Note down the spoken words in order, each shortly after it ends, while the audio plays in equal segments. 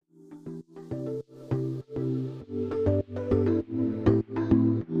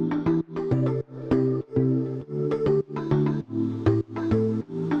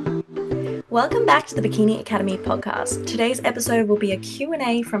Welcome back to the Bikini Academy podcast. Today's episode will be a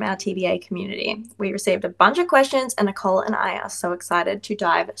Q&A from our TBA community. We received a bunch of questions and Nicole and I are so excited to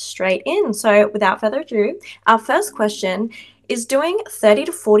dive straight in. So without further ado, our first question is doing 30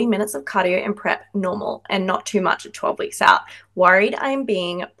 to 40 minutes of cardio in prep normal and not too much at 12 weeks out? Worried I'm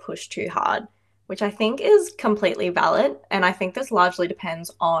being pushed too hard, which I think is completely valid. And I think this largely depends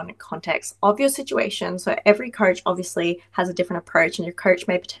on context of your situation. So every coach obviously has a different approach, and your coach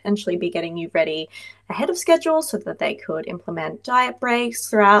may potentially be getting you ready ahead of schedule so that they could implement diet breaks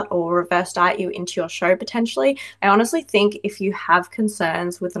throughout or reverse diet you into your show potentially. I honestly think if you have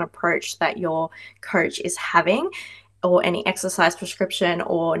concerns with an approach that your coach is having, or any exercise prescription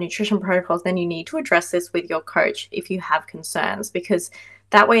or nutrition protocols, then you need to address this with your coach if you have concerns, because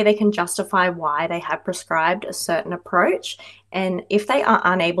that way they can justify why they have prescribed a certain approach. And if they are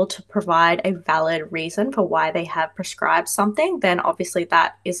unable to provide a valid reason for why they have prescribed something, then obviously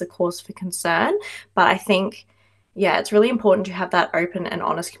that is a cause for concern. But I think, yeah, it's really important to have that open and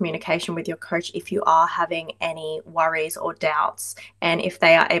honest communication with your coach if you are having any worries or doubts. And if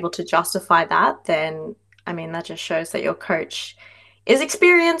they are able to justify that, then I mean, that just shows that your coach is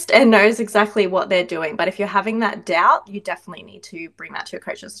experienced and knows exactly what they're doing. But if you're having that doubt, you definitely need to bring that to your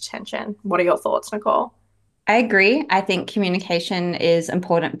coach's attention. What are your thoughts, Nicole? I agree. I think communication is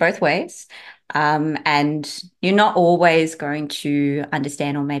important both ways. And you're not always going to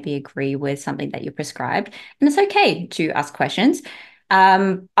understand or maybe agree with something that you're prescribed. And it's okay to ask questions.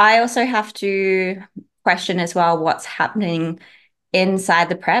 I also have to question as well what's happening inside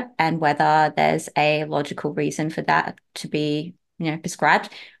the prep and whether there's a logical reason for that to be, prescribed.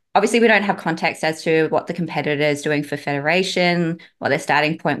 Obviously, we don't have context as to what the competitor is doing for federation, what their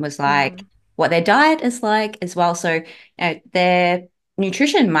starting point was like, Mm, what their diet is like as well. So, their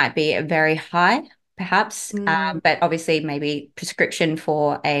nutrition might be very high, perhaps, mm, but obviously, maybe prescription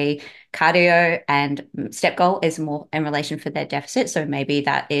for a cardio and step goal is more in relation for their deficit. So maybe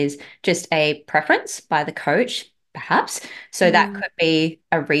that is just a preference by the coach, perhaps. So that mm, could be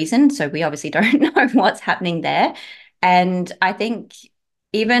a reason. So we obviously don't know what's happening there. And I think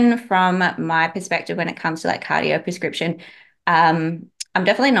even from my perspective, when it comes to like cardio prescription, I'm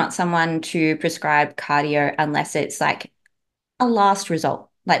definitely not someone to prescribe cardio unless it's like a last result.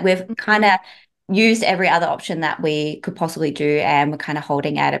 Like we've kind of mm, used every other option that we could possibly do, and we're kind of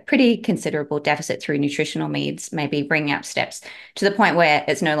holding at a pretty considerable deficit through nutritional needs, maybe bringing up steps to the point where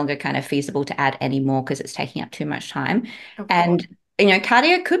it's no longer kind of feasible to add any more because it's taking up too much time. of course. And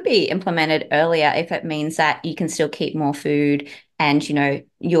cardio could be implemented earlier if it means that you can still keep more food and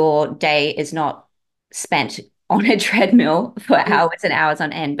your day is not spent on a treadmill for Mm, hours and hours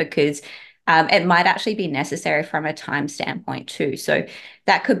on end, because it might actually be necessary from a time standpoint too. So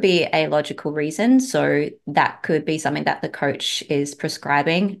that could be a logical reason. So that could be something that the coach is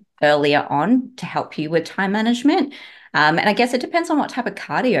prescribing earlier on to help you with time management. And I guess it depends on what type of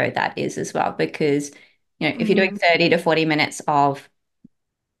cardio that is as well, because if you're doing mm, 30 to 40 minutes of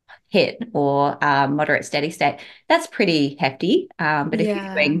hit or moderate steady state, that's pretty hefty. But if you're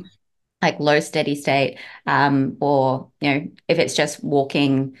yeah. doing like low steady state, or if it's just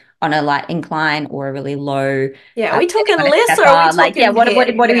walking on a light incline or a really low, Yeah, are we depending talking on a list or are we stepper, like yeah, talking what what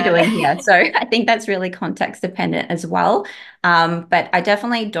hit? what are we Yeah. doing here? So I think that's really context dependent as well. But I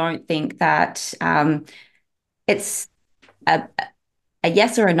definitely don't think that it's a a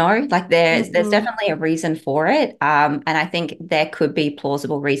yes or a no. Like there's Mm-mm. definitely a reason for it. And I think there could be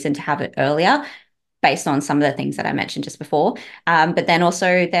plausible reason to have it earlier based on some of the things that I mentioned just before. But then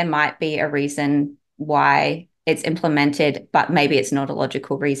also there might be a reason why it's implemented, but maybe it's not a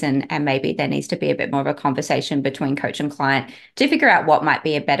logical reason. And maybe there needs to be a bit more of a conversation between coach and client to figure out what might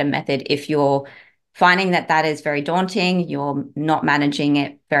be a better method if you're finding that that is very daunting, you're not managing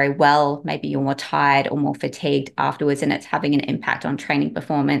it very well, maybe you're more tired or more fatigued afterwards, and it's having an impact on training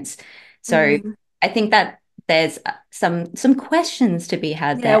performance. So Mm. I think that there's some questions to be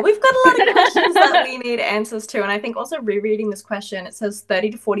had Yeah, there. we've got a lot of questions that we need answers to. And I think also rereading this question, it says 30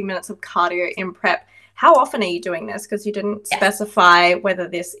 to 40 minutes of cardio in prep. How often are you doing this? Because you didn't Yes. specify whether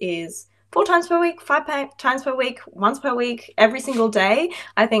this is 4 times per week, times per week, once per week, every single day.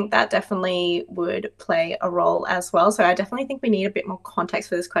 I think that definitely would play a role as well. So I definitely think we need a bit more context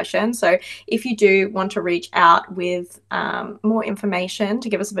for this question. So if you do want to reach out with more information to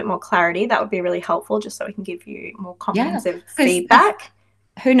give us a bit more clarity, that would be really helpful just so we can give you more Yeah. comprehensive Because feedback.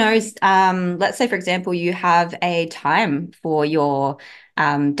 who knows? Let's say, for example, you have a time for your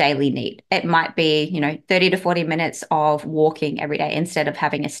daily need. It might be, 30 to 40 minutes of walking every day instead of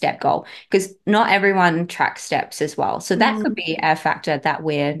having a step goal, because not everyone tracks steps as well. So that could Mm, be a factor that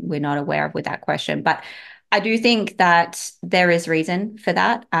we're not aware of with that question. But I do think that there is reason for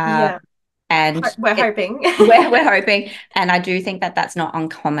that. yeah. And We're hoping. we're hoping, and I do think that that's not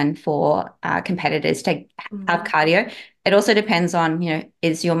uncommon for competitors to have Mm. cardio. It also depends on,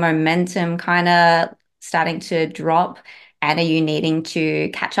 is your momentum kind of starting to drop, and are you needing to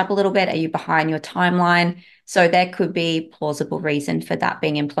catch up a little bit? Are you behind your timeline? So there could be plausible reason for that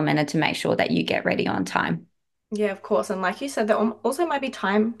being implemented to make sure that you get ready on time. Yeah, of course. And like you said, there also might be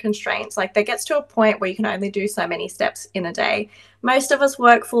time constraints. Like there gets to a point where you can only do so many steps in a day. Most of us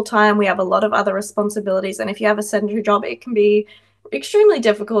work full time. We have a lot of other responsibilities. And if you have a sedentary job, it can be extremely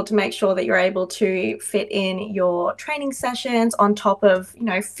difficult to make sure that you're able to fit in your training sessions on top of,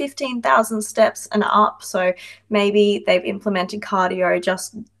 15,000 steps and up. So maybe they've implemented cardio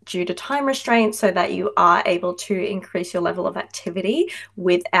just due to time restraints so that you are able to increase your level of activity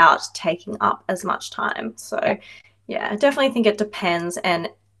without taking up as much time. So, yeah, I definitely think it depends. And,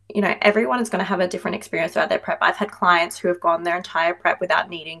 everyone is going to have a different experience throughout their prep. I've had clients who have gone their entire prep without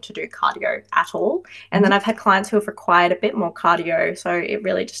needing to do cardio at all. And then I've had clients who have required a bit more cardio. So it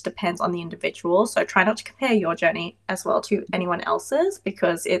really just depends on the individual. So try not to compare your journey as well to anyone else's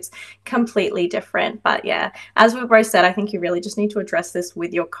because it's completely different. But yeah, as we both said, I think you really just need to address this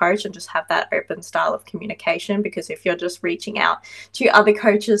with your coach and just have that open style of communication. Because if you're just reaching out to other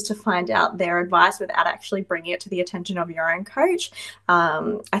coaches to find out their advice without actually bringing it to the attention of your own coach,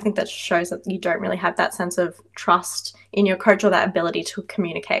 I think that shows that you don't really have that sense of trust in your coach or that ability to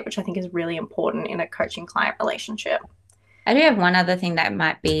communicate, which I think is really important in a coaching client relationship. I do have one other thing that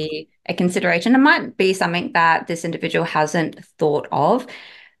might be a consideration. It might be something that this individual hasn't thought of,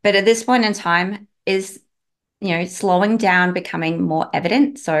 but at this point in time, is slowing down becoming more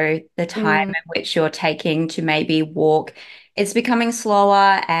evident. So the time Mm, at which you're taking to maybe walk, it's becoming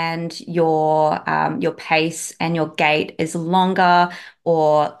slower, and your pace and your gait is longer,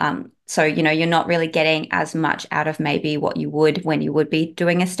 or so you're not really getting as much out of maybe what you would when you would be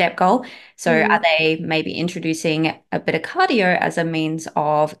doing a step goal. So are mm, they maybe introducing a bit of cardio as a means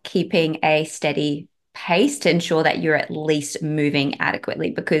of keeping a steady pace to ensure that you're at least moving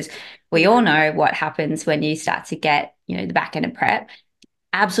adequately? Because we all yeah. know what happens when you start to get, the back end of prep.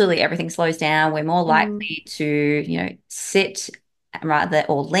 Absolutely everything slows down. We're more Mm, likely to, sit rather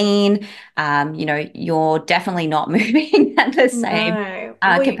or lean. You're definitely not moving at the same no.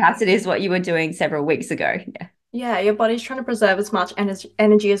 Well, capacity as what you were doing several weeks ago. Yeah. yeah, your body's trying to preserve as much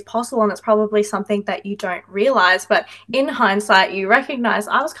energy as possible, and it's probably something that you don't realize. But in hindsight, you recognize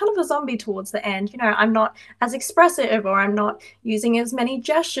I was kind of a zombie towards the end. I'm not as expressive, or I'm not using as many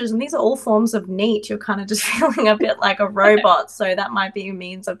gestures, and these are all forms of neat. You're kind of just feeling a bit like a robot. So that might be a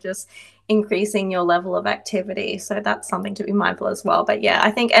means of just increasing your level of activity. So that's something to be mindful as well. But yeah,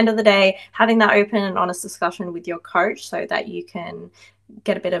 I think end of the day, having that open and honest discussion with your coach so that you can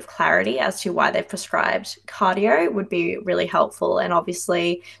get a bit of clarity as to why they've prescribed cardio would be really helpful. And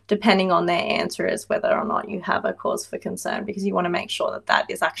obviously, depending on their answer, is whether or not you have a cause for concern because you want to make sure that that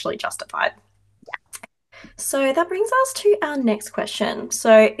is actually justified. So that brings us to our next question.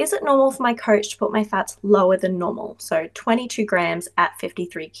 So, is it normal for my coach to put my fats lower than normal? So, 22 grams at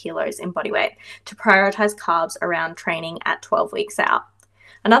 53 kilos in body weight to prioritize carbs around training at 12 weeks out.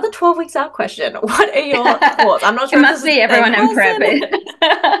 Another 12 weeks out question. What are your thoughts? I'm not It sure if this must is be the same everyone in prep. person,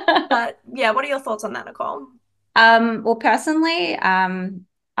 but yeah, what are your thoughts on that, Nicole? Well, personally,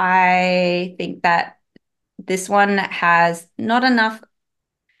 I think that this one has not enough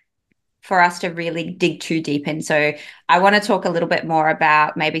for us to really dig too deep in. So I want to talk a little bit more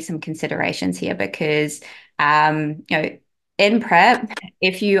about maybe some considerations here because, in prep,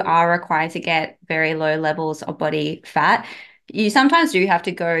 if you are required to get very low levels of body fat, you sometimes do have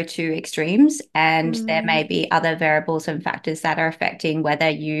to go to extremes, and there Mm, may be other variables and factors that are affecting whether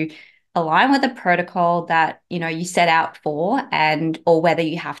you align with a protocol that you set out for, and or whether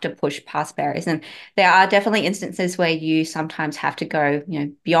you have to push past barriers. And there are definitely instances where you sometimes have to go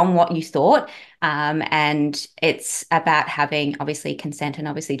beyond what you thought, and it's about having obviously consent and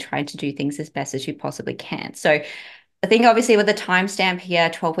obviously trying to do things as best as you possibly can. So I think obviously with the timestamp here,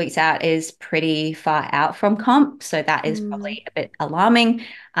 12 weeks out is pretty far out from comp. So that is mm, probably a bit alarming,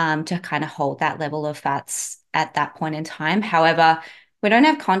 to kind of hold that level of fats at that point in time. However, we don't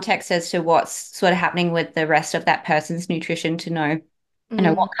have context as to what's sort of happening with the rest of that person's nutrition to know,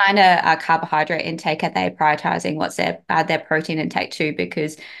 what mm, kind of carbohydrate intake are they prioritizing? What's their protein intake too?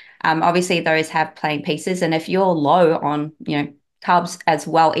 Because obviously those have playing pieces. And if you're low on, carbs as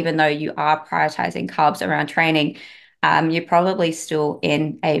well, even though you are prioritizing carbs around training, you're probably still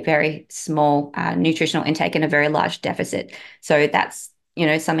in a very small nutritional intake and a very large deficit. So that's,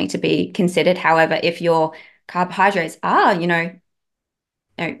 something to be considered. However, if your carbohydrates are,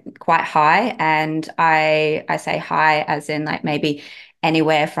 quite high, and I say high as in like maybe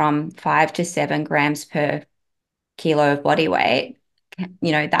anywhere from 5 to 7 grams per kilo of body weight,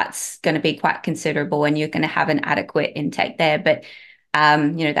 that's going to be quite considerable and you're going to have an adequate intake there. But,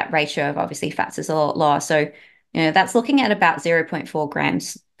 that ratio of obviously fats is a lot lower. So, that's looking at about 0.4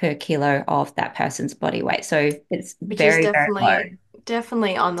 grams per kilo of that person's body weight. So it's Which is very, very low.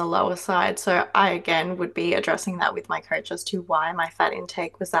 definitely on the lower side. So I again would be addressing that with my coach as to why my fat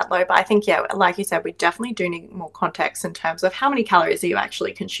intake was that low. But I think, yeah, like you said, we definitely do need more context in terms of how many calories are you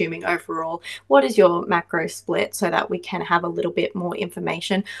actually consuming overall? What is your macro split so that we can have a little bit more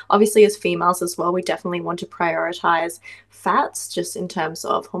information. Obviously, as females as well, we definitely want to prioritize fats just in terms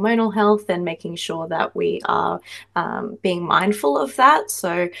of hormonal health and making sure that we are being mindful of that.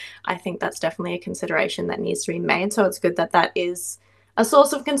 So I think that's definitely a consideration that needs to be made. So it's good that that is a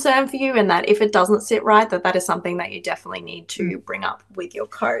source of concern for you, and that if it doesn't sit right, that that is something that you definitely need to bring up with your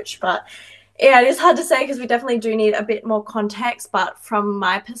coach. But yeah, it is hard to say because we definitely do need a bit more context. But from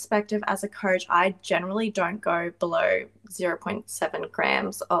my perspective as a coach, I generally don't go below 0.7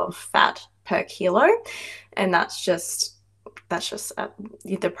 grams of fat per kilo. And that's just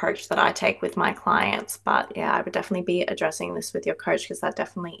the approach that I take with my clients. But yeah, I would definitely be addressing this with your coach because that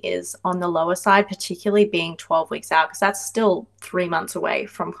definitely is on the lower side, particularly being 12 weeks out, because that's still 3 months away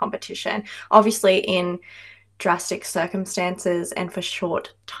from competition. Obviously, in drastic circumstances and for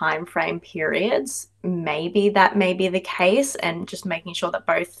short time frame periods, maybe that may be the case, and just making sure that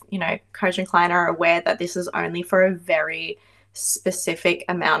both, coach and client are aware that this is only for a very specific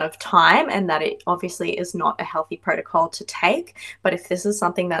amount of time and that it obviously is not a healthy protocol to take. But if this is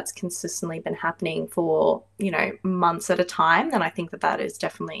something that's consistently been happening for, months at a time, then I think that that is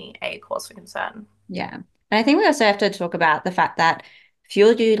definitely a cause for concern. Yeah. And I think we also have to talk about the fact that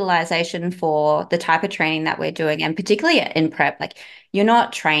fuel utilization for the type of training that we're doing, and particularly in prep, like you're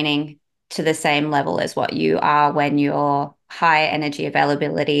not training to the same level as what you are when you're high energy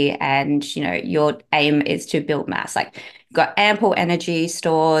availability and, your aim is to build mass. Like you've got ample energy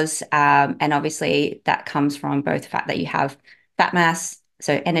stores. And obviously that comes from both the fact that you have fat mass,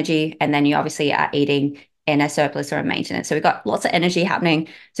 so energy, and then you obviously are eating in a surplus or a maintenance. So we've got lots of energy happening.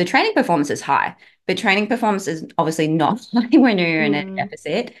 So training performance is high. But training performance is obviously not high when you're in a Mm,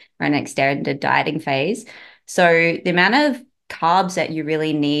 deficit or an extended dieting phase. So the amount of carbs that you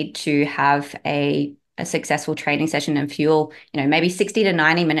really need to have a successful training session and fuel, maybe 60 to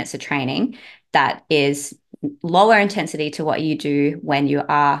 90 minutes of training that is lower intensity to what you do when you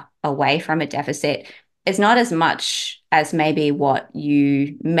are away from a deficit is not as much as maybe what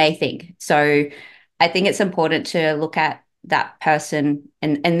you may think. So I think it's important to look at that person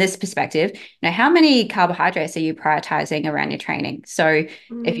in this perspective. How many carbohydrates are you prioritizing around your training? So if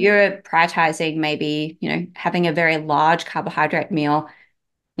mm, you're prioritizing maybe, having a very large carbohydrate meal,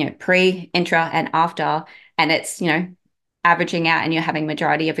 pre, intra, and after, and it's, averaging out and you're having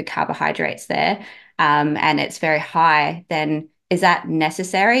majority of your carbohydrates there, and it's very high, then is that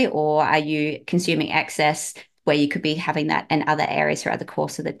necessary, or are you consuming excess where you could be having that in other areas throughout the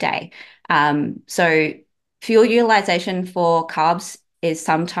course of the day? So fuel utilization for carbs is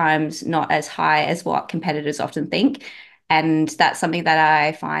sometimes not as high as what competitors often think. And that's something that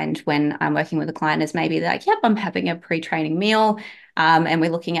I find when I'm working with a client is maybe like, yep, I'm having a pre-training meal. And we're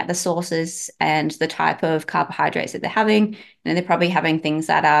looking at the sources and the type of carbohydrates that they're having. And they're probably having things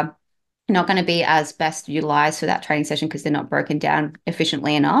that are not going to be as best utilized for that training session because they're not broken down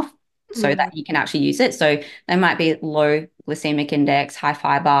efficiently enough so that mm, you can actually use it. So they might be low glycemic index, high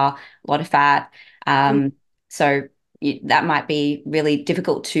fiber, a lot of fat. mm, So that might be really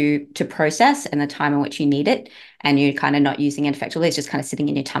difficult to process in the time in which you need it, and you're kind of not using it effectively. It's just kind of sitting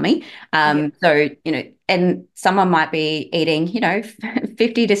in your tummy. yeah. So, and someone might be eating,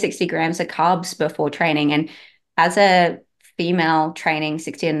 50 to 60 grams of carbs before training. And as a female training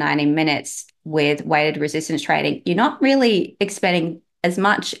 60 to 90 minutes with weighted resistance training, you're not really expending as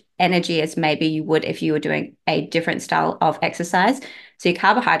much energy as maybe you would if you were doing a different style of exercise. So your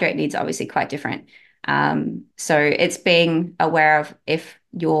carbohydrate needs are obviously quite different. So it's being aware of if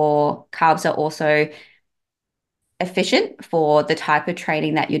your carbs are also efficient for the type of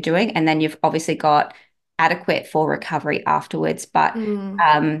training that you're doing. And then you've obviously got adequate for recovery afterwards. But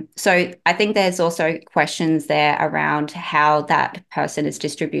Mm. so I think there's also questions there around how that person is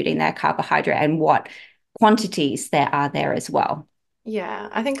distributing their carbohydrate and what quantities there are there as well. Yeah,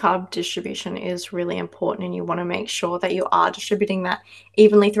 I think carb distribution is really important, and you want to make sure that you are distributing that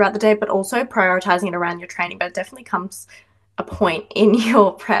evenly throughout the day, but also prioritizing it around your training. But it definitely comes a point in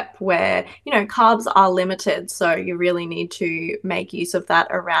your prep where, carbs are limited. So you really need to make use of that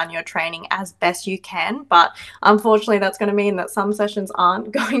around your training as best you can. But unfortunately, that's going to mean that some sessions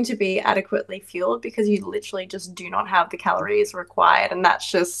aren't going to be adequately fueled because you literally just do not have the calories required. And that's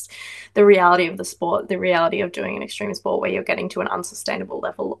just the reality of the sport, the reality of doing an extreme sport where you're getting to an unsustainable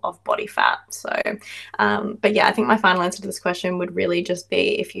level of body fat. But yeah, I think my final answer to this question would really just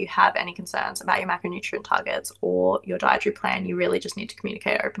be if you have any concerns about your macronutrient targets or your dietary plan, you really just need to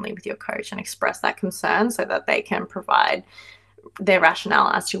communicate openly with your coach and express that concern so that they can provide their rationale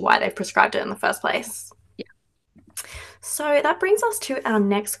as to why they've prescribed it in the first place. So that brings us to our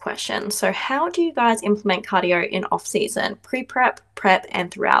next question. So, how do you guys implement cardio in off season, pre prep, prep, and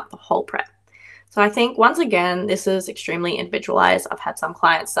throughout the whole prep? So I think once again, this is extremely individualized. I've had some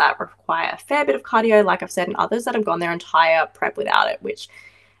clients that require a fair bit of cardio, like I've said, and others that have gone their entire prep without it, which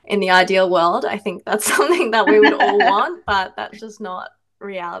in the ideal world, I think that's something that we would all want, but that's just not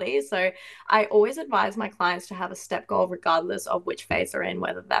reality. So I always advise my clients to have a step goal regardless of which phase they're in,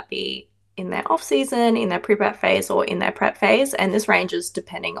 whether that be in their off season, in their pre-prep phase, or in their prep phase. And this ranges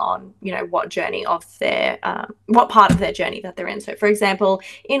depending on, what journey of their, what part of their journey that they're in. So for example,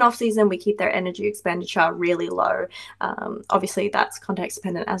 in off season, we keep their energy expenditure really low. Obviously that's context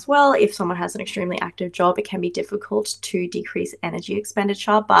dependent as well. If someone has an extremely active job, it can be difficult to decrease energy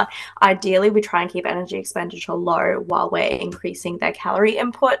expenditure, but ideally we try and keep energy expenditure low while we're increasing their calorie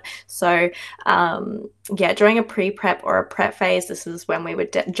input. So yeah, during a pre-prep or a prep phase, this is when we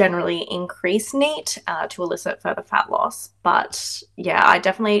would generally increase NEAT to elicit further fat loss. But yeah, I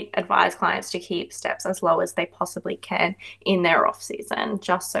definitely advise clients to keep steps as low as they possibly can in their off season,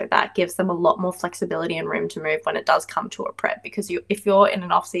 just so that gives them a lot more flexibility and room to move when it does come to a prep. Because if you're in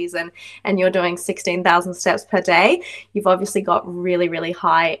an off season and you're doing 16,000 steps per day, you've obviously got really, really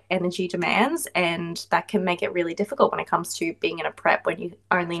high energy demands, and that can make it really difficult when it comes to being in a prep when you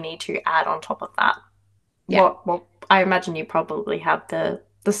only need to add on top of that. Yeah. What I imagine you probably have the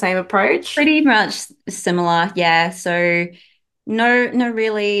same approach. Pretty much similar, yeah. So not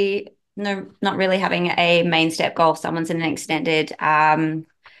really having a main step goal if someone's in an extended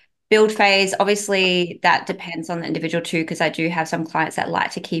build phase. Obviously, that depends on the individual too, because I do have some clients that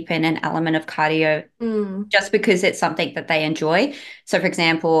like to keep in an element of cardio Mm, just because it's something that they enjoy. So, for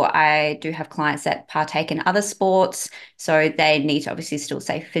example, I do have clients that partake in other sports, so they need to obviously still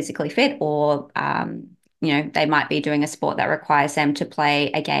stay physically fit, or they might be doing a sport that requires them to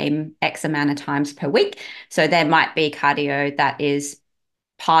play a game X amount of times per week. So there might be cardio that is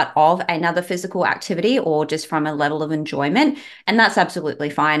part of another physical activity or just from a level of enjoyment. And that's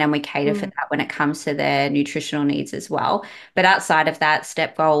absolutely fine. And we cater for mm, that when it comes to their nutritional needs as well. But outside of that,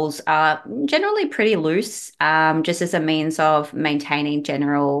 step goals are generally pretty loose, just as a means of maintaining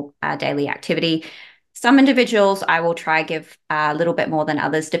general daily activity. Some individuals I will try give a little bit more than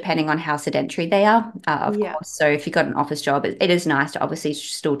others, depending on how sedentary they are, of yeah. course. So if you've got an office job, it is nice to obviously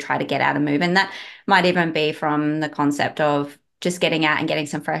still try to get out and move. And that might even be from the concept of just getting out and getting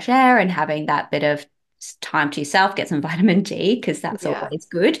some fresh air and having that bit of time to yourself, get some vitamin D because that's Yeah. always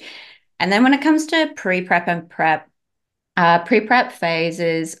good. And then when it comes to pre-prep and prep, pre-prep phase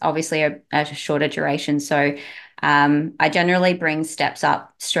is obviously a shorter duration. So I generally bring steps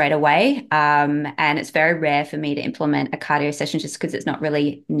up straight away. And it's very rare for me to implement a cardio session just because it's not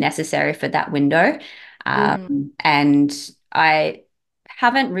really necessary for that window. Mm, And I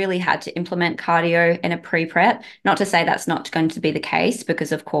haven't really had to implement cardio in a pre-prep. Not to say that's not going to be the case,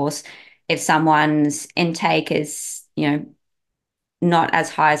 because of course, if someone's intake is, not as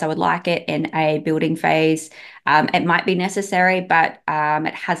high as I would like it in a building phase, it might be necessary, but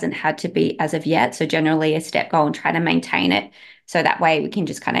it hasn't had to be as of yet. So generally a step goal and try to maintain it. So that way we can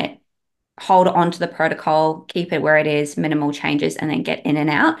just kind of hold on to the protocol, keep it where it is, minimal changes, and then get in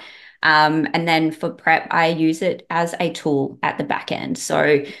and out. And then for prep, I use it as a tool at the back end.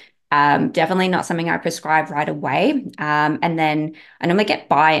 So definitely not something I prescribe right away. And then I normally get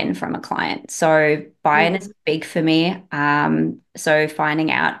buy-in from a client. So buy-in is mm, big for me. So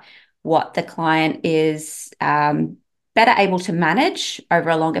finding out what the client is better able to manage over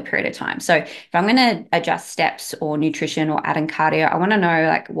a longer period of time. So if I'm going to adjust steps or nutrition or add in cardio, I want to know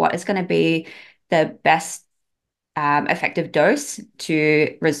like what is going to be the best effective dose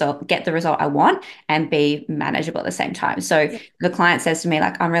to get the result I want and be manageable at the same time. So yeah. the client says to me,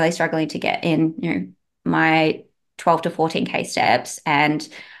 like, I'm really struggling to get in, my 12 to 14K steps, and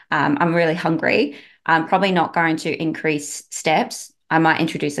I'm really hungry. I'm probably not going to increase steps. I might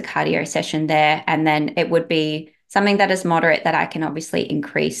introduce a cardio session there, and then it would be something that is moderate that I can obviously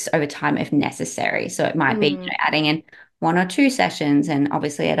increase over time if necessary. So it might be Mm, adding in one or two sessions and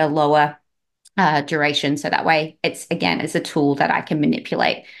obviously at a lower duration. So that way it's, again, it's a tool that I can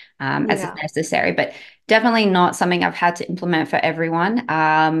manipulate as Yeah. necessary, but definitely not something I've had to implement for everyone.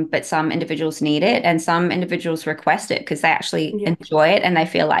 But some individuals need it and some individuals request it because they actually Yeah. enjoy it and they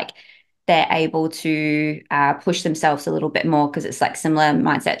feel like they're able to push themselves a little bit more because it's like similar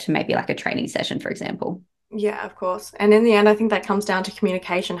mindset to maybe like a training session, for example. Yeah, of course. And in the end, I think that comes down to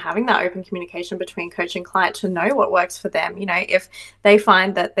communication, having that open communication between coach and client to know what works for them. You know, if they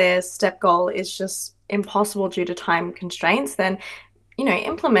find that their step goal is just impossible due to time constraints, then, you know,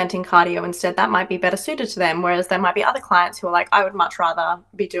 implementing cardio instead, that might be better suited to them. Whereas there might be other clients who are like, I would much rather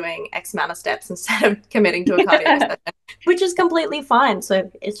be doing X amount of steps instead of committing to a cardio session, which is completely fine. So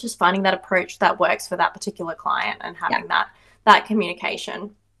it's just finding that approach that works for that particular client and Yeah. having that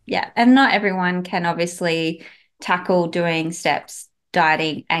communication. Yeah. And not everyone can obviously tackle doing steps,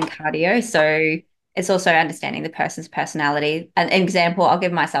 dieting, and cardio. So it's also understanding the person's personality. An example, I'll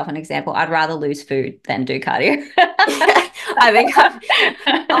give myself an example. I'd rather lose food than do cardio. I think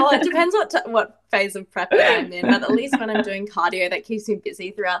oh, it depends what phase of prep I'm in, but at least when I'm doing cardio, that keeps me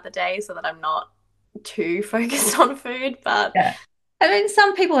busy throughout the day so that I'm not too focused on food. But Yeah. I mean,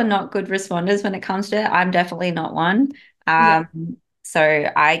 some people are not good responders when it comes to it. I'm definitely not one. yeah,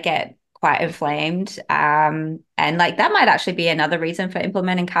 So I get quite inflamed. And like that might actually be another reason for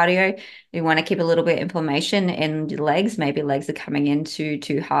implementing cardio. You want to keep a little bit of inflammation in your legs. Maybe legs are coming in too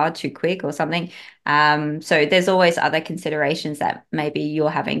hard, too quick or something. So there's always other considerations that maybe you're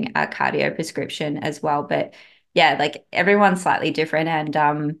having a cardio prescription as well. But yeah, like everyone's slightly different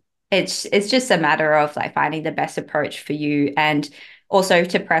and it's just a matter of like finding the best approach for you. And also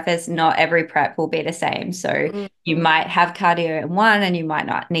to preface, not every prep will be the same. So you mm-hmm. might have cardio in one and you might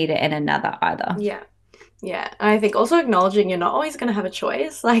not need it in another either. Yeah. Yeah, and I think also acknowledging you're not always going to have a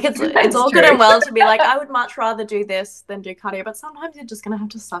choice. Like it's That's all good true. and well to be like, I would much rather do this than do cardio, but sometimes you're just going to have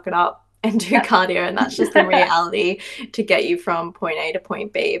to suck it up and do cardio, and that's just the reality to get you from point A to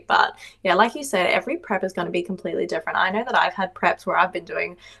point B. But yeah, like you said, every prep is going to be completely different. I know that I've had preps where I've been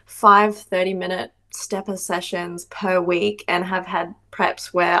doing 5 30-minute stepper sessions per week and have had preps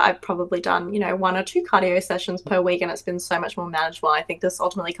where I've probably done, you know, 1 or 2 cardio sessions per week, and it's been so much more manageable. I think this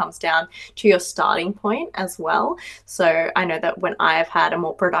ultimately comes down to your starting point as well. So I know that when I've had a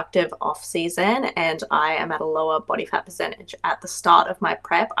more productive off season and I am at a lower body fat percentage at the start of my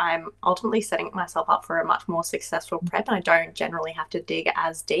prep, I'm ultimately setting myself up for a much more successful prep, and I don't generally have to dig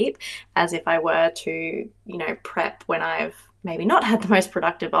as deep as if I were to, you know, prep when I've maybe not had the most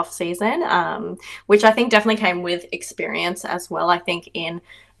productive off season, which I think definitely came with experience as well. I think in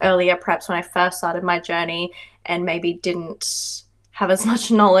earlier preps when I first started my journey and maybe didn't have as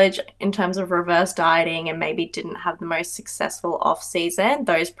much knowledge in terms of reverse dieting and maybe didn't have the most successful off season,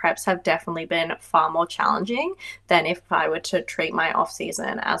 those preps have definitely been far more challenging than if I were to treat my off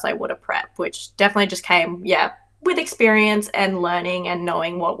season as I would a prep, which definitely just came, yeah, with experience and learning and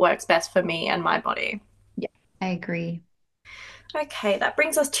knowing what works best for me and my body. Yeah, I agree. Okay, that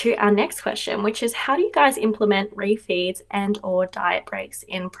brings us to our next question, which is how do you guys implement refeeds and or diet breaks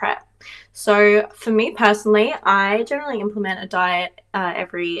in prep? So for me personally, I generally implement a diet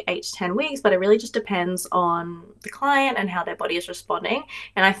every 8 to 10 weeks, but it really just depends on the client and how their body is responding.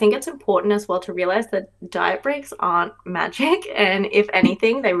 And I think it's important as well to realize that diet breaks aren't magic. And if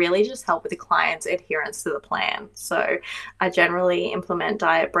anything, they really just help with the client's adherence to the plan. So I generally implement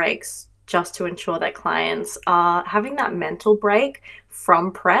diet breaks just to ensure that clients are having that mental break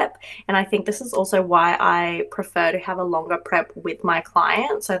from prep. And I think this is also why I prefer to have a longer prep with my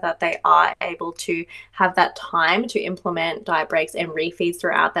clients so that they are able to have that time to implement diet breaks and refeeds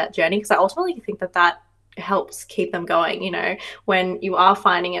throughout that journey. Because I ultimately think that that helps keep them going. You know, when you are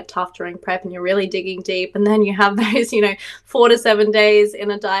finding it tough during prep and you're really digging deep and then you have those, you know, 4 to 7 days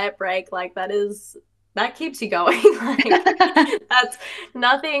in a diet break, like that keeps you going. Like that's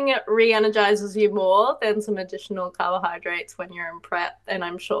nothing re-energizes you more than some additional carbohydrates when you're in prep, and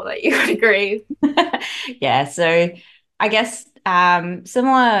I'm sure that you would agree. Yeah, so I guess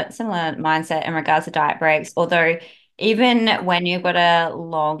similar mindset in regards to diet breaks, although even when you've got a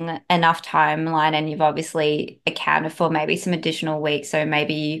long enough timeline and you've obviously accounted for maybe some additional weeks, so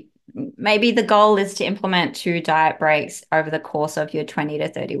maybe the goal is to implement 2 diet breaks over the course of your 20 to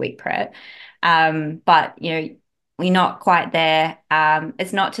 30 week prep. But you know, we're not quite there.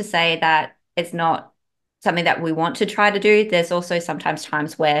 It's not to say that it's not something that we want to try to do. There's also sometimes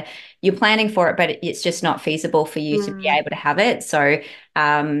times where you're planning for it, but it's just not feasible for you to be Mm. able to have it. So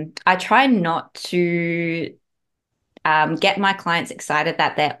I try not to get my clients excited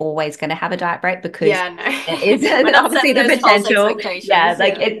that they're always going to have a diet break because Yeah, no. there is We're not obviously setting the those false potential. Yeah, expectations.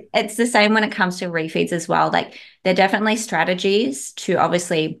 like Yeah. it's the same when it comes to refeeds as well. Like there are definitely strategies to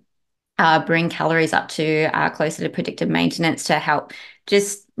obviously bring calories up to closer to predictive maintenance to help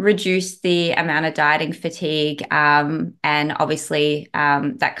just reduce the amount of dieting fatigue. And obviously,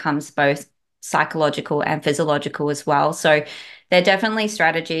 that comes both psychological and physiological as well. So, they're definitely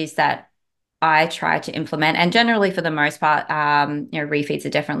strategies that I try to implement, and generally, for the most part, refeeds are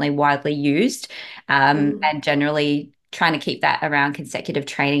definitely widely used, Mm. and generally trying to keep that around consecutive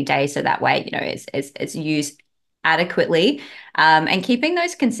training days, so that way, it's used adequately. And keeping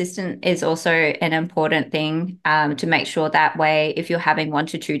those consistent is also an important thing, to make sure that way, if you're having 1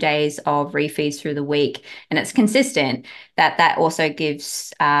 to 2 days of refeeds through the week and it's consistent, that also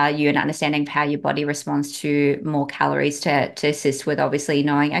gives you an understanding of how your body responds to more calories to assist with obviously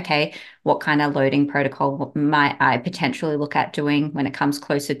knowing, okay, what kind of loading protocol might I potentially look at doing when it comes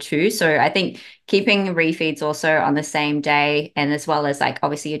closer to. So I think keeping refeeds also on the same day, and as well as like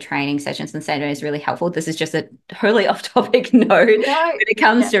obviously your training sessions on the same day, is really helpful. This is just a totally off topic note when No, it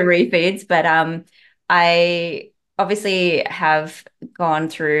comes yeah. to refeeds, but I obviously have gone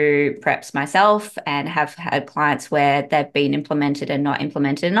through preps myself and have had clients where they've been implemented and not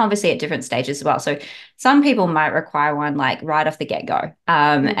implemented, and obviously at different stages as well. So some people might require one like right off the get-go,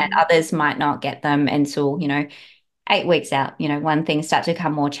 and Mm. others might not get them until, 8 weeks out, when things start to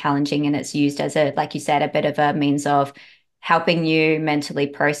become more challenging, and it's used as a, like you said, a bit of a means of helping you mentally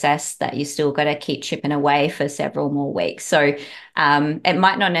process that you still got to keep chipping away for several more weeks. So it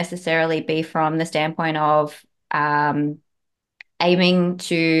might not necessarily be from the standpoint of aiming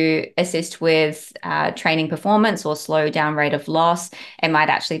to assist with training performance or slow down rate of loss. It might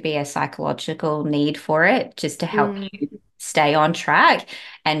actually be a psychological need for it, just to help Mm. you stay on track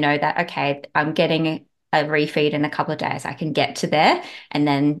and know that, okay, I'm getting a refeed in a couple of days, I can get to there. And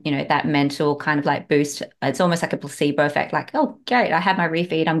then, that mental kind of like boost, it's almost like a placebo effect, like, oh, great, I had my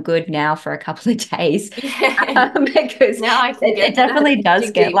refeed, I'm good now for a couple of days. Yeah. Because Now I can it get definitely does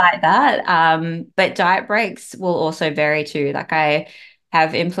dig get deep. like that. But diet breaks will also vary too. Like I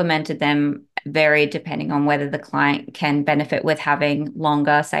have implemented them vary depending on whether the client can benefit with having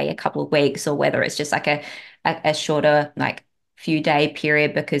longer, say a couple of weeks, or whether it's just like a shorter, like few day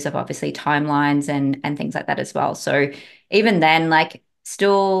period because of obviously timelines and things like that as well. So even then, like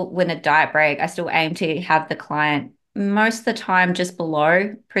still when a diet break, I still aim to have the client most of the time just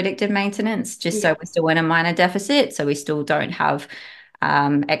below predicted maintenance, just so Yeah. we're still in a minor deficit. So we still don't have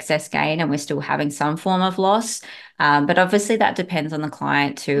excess gain and we're still having some form of loss. But obviously that depends on the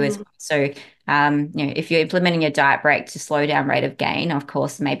client too as Mm. well. So if you're implementing a diet break to slow down rate of gain, of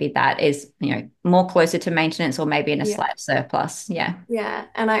course, maybe that is, more closer to maintenance or maybe in a Yeah. slight surplus. Yeah. Yeah,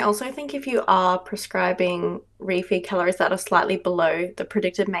 and I also think if you are prescribing refeed calories that are slightly below the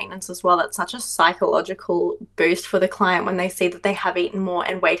predicted maintenance as well, that's such a psychological boost for the client when they see that they have eaten more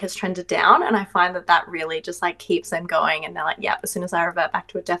and weight has trended down. And I find that that really just like keeps them going. And they're like, yeah, as soon as I revert back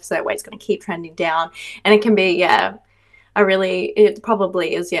to a deficit, weight's going to keep trending down. And it can be, yeah, it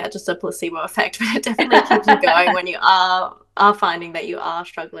probably is, yeah, just a placebo effect, but it definitely keeps you going when you are finding that you are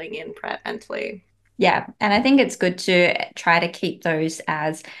struggling in prep mentally. Yeah, and I think it's good to try to keep those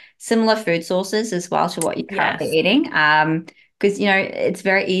as similar food sources as well to what you're currently Yes. eating. Because it's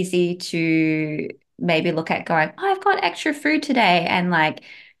very easy to maybe look at going, oh, I've got extra food today, and like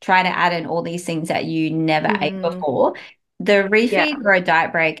try to add in all these things that you never ate Mm, before. The yeah. refeed or a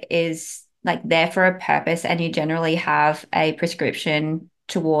diet break is like there for a purpose, and you generally have a prescription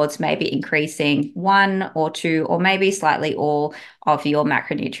towards maybe increasing one or two or maybe slightly all of your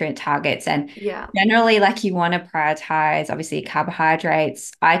macronutrient targets. And Yeah. generally, like you want to prioritize obviously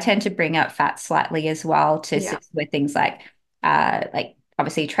carbohydrates. I tend to bring up fat slightly as well to Yeah. assist with things like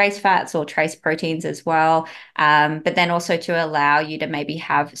obviously trace fats or trace proteins as well. But then also to allow you to maybe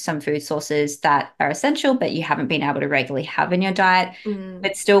have some food sources that are essential, but you haven't been able to regularly have in your diet. Mm,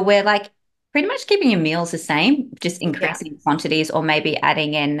 But still, we're like pretty much keeping your meals the same, just yeah. increasing quantities or maybe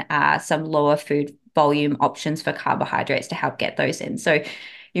adding in some lower food volume options for carbohydrates to help get those in. So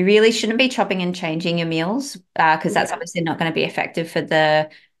you really shouldn't be chopping and changing your meals because that's Yeah. obviously not going to be effective for the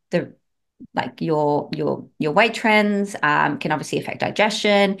like your weight trends. Can obviously affect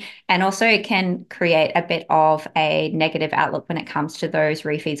digestion, and also it can create a bit of a negative outlook when it comes to those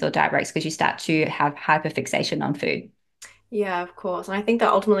refeeds or diet breaks because you start to have hyperfixation on food. Yeah, of course. And I think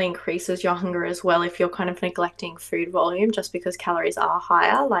that ultimately increases your hunger as well if you're kind of neglecting food volume just because calories are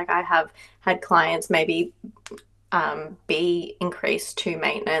higher. Like I have had clients maybe be increased to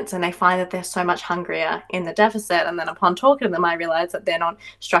maintenance, and they find that they're so much hungrier in the deficit. And then upon talking to them, I realized that they're not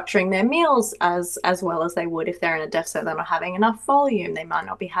structuring their meals as well as they would if they're in a deficit. They're not having enough volume, they might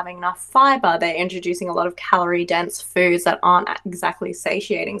not be having enough fiber, they're introducing a lot of calorie dense foods that aren't exactly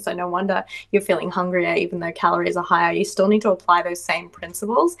satiating. So no wonder you're feeling hungrier even though calories are higher. You still need to apply those same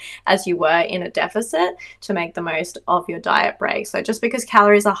principles as you were in a deficit to make the most of your diet break. So just because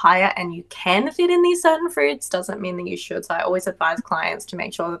calories are higher and you can fit in these certain foods doesn't mean that you should. So I always advise clients to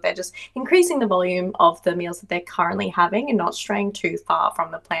make sure that they're just increasing the volume of the meals that they're currently having and not straying too far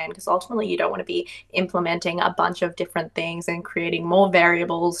from the plan, because ultimately you don't want to be implementing a bunch of different things and creating more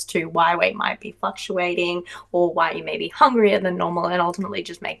variables to why weight might be fluctuating or why you may be hungrier than normal, and ultimately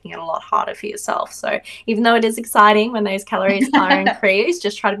just making it a lot harder for yourself. So even though it is exciting when those calories are increased,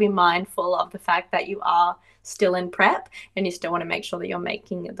 just try to be mindful of the fact that you are still in prep and you still want to make sure that you're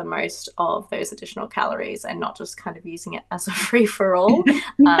making the most of those additional calories and not just kind of using it as a free for all,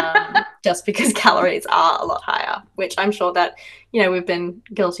 just because calories are a lot higher, which I'm sure that, we've been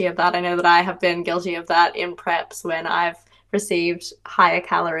guilty of that. I know that I have been guilty of that in preps when I've received higher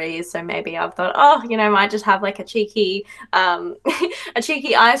calories. So maybe I've thought, oh, I might just have like a cheeky a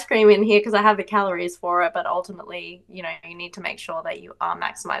cheeky ice cream in here because I have the calories for it. But ultimately, you need to make sure that you are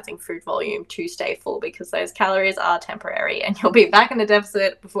maximizing food volume to stay full, because those calories are temporary and you'll be back in the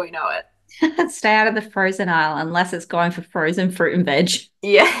deficit before you know it. Stay out of the frozen aisle unless it's going for frozen fruit and veg.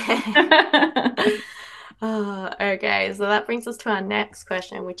 Yeah. Okay, so that brings us to our next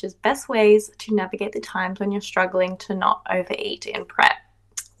question, which is best ways to navigate the times when you're struggling to not overeat in prep.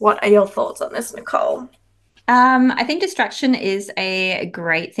 What are your thoughts on this, Nicole? I think distraction is a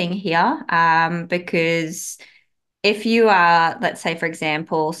great thing here, because if you are, let's say, for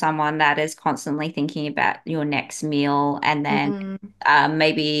example, someone that is constantly thinking about your next meal, and then Mm-hmm.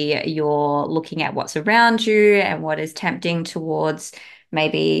 maybe you're looking at what's around you and what is tempting towards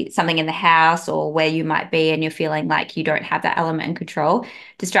maybe something in the house or where you might be, and you're feeling like you don't have that element in control,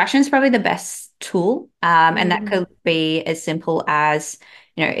 distraction is probably the best tool. And that Mm-hmm. could be as simple as,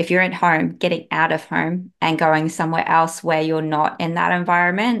 if you're at home, getting out of home and going somewhere else where you're not in that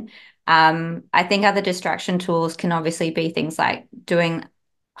environment. I think other distraction tools can obviously be things like doing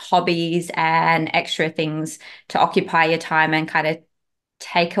hobbies and extra things to occupy your time and kind of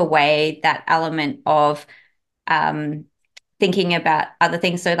take away that element of um, thinking about other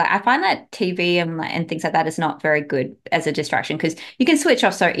things. So like I find that TV and things like that is not very good as a distraction because you can switch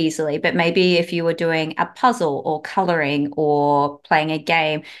off so easily. But maybe if you were doing a puzzle or coloring or playing a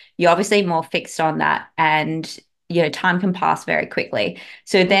game, you're obviously more fixed on that, and time can pass very quickly.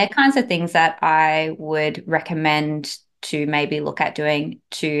 So they're kinds of things that I would recommend to maybe look at doing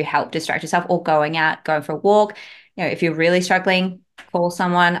to help distract yourself, or going out, going for a walk. If you're really struggling, call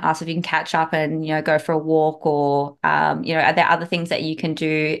someone, ask if you can catch up and, go for a walk, or, are there other things that you can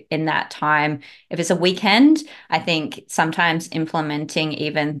do in that time? If it's a weekend, I think sometimes implementing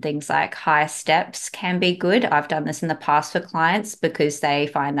even things like high steps can be good. I've done this in the past for clients because they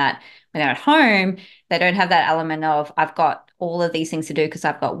find that when they're at home, they don't have that element of, I've got all of these things to do because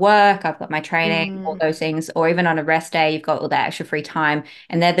I've got work, I've got my training, all Mm-hmm. those things, or even on a rest day, you've got all that extra free time.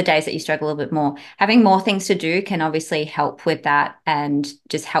 And they're the days that you struggle a little bit more. Having more things to do can obviously help with that and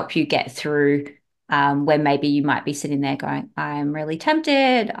just help you get through, where maybe you might be sitting there going, I'm really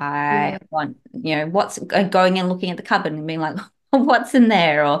tempted. I Yeah. want, what's going and looking at the cupboard and being like, what's in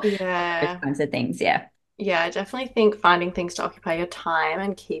there, or those Yeah. kinds of things. Yeah. Yeah, I definitely think finding things to occupy your time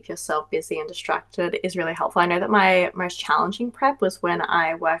and keep yourself busy and distracted is really helpful. I know that my most challenging prep was when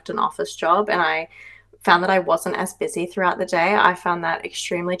I worked an office job and I found that I wasn't as busy throughout the day. I found that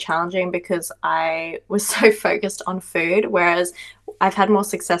extremely challenging because I was so focused on food, whereas I've had more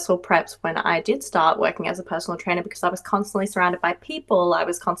successful preps when I did start working as a personal trainer because I was constantly surrounded by people. I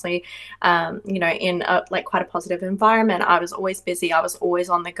was constantly, in like quite a positive environment. I was always busy. I was always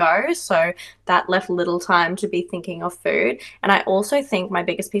on the go. So that left little time to be thinking of food. And I also think my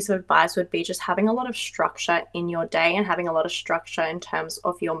biggest piece of advice would be just having a lot of structure in your day and having a lot of structure in terms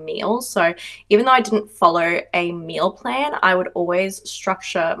of your meals. So even though I didn't follow a meal plan, I would always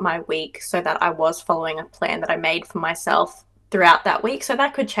structure my week so that I was following a plan that I made for myself throughout that week. So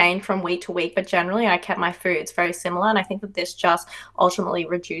that could change from week to week, but generally I kept my foods very similar. And I think that this just ultimately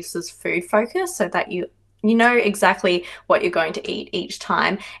reduces food focus so that you you know exactly what you're going to eat each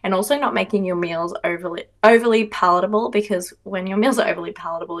time, and also not making your meals overly palatable, because when your meals are overly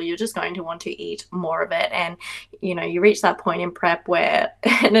palatable, you're just going to want to eat more of it. And you reach that point in prep where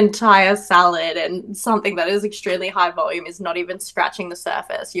an entire salad and something that is extremely high volume is not even scratching the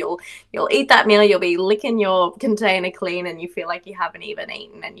surface. You'll eat that meal, you'll be licking your container clean, and you feel like you haven't even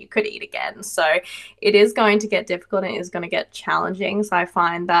eaten and you could eat again. So it is going to get difficult and it is going to get challenging. So I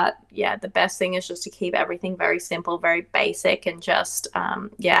find that, yeah, the best thing is just to keep everything very simple, very basic, and just,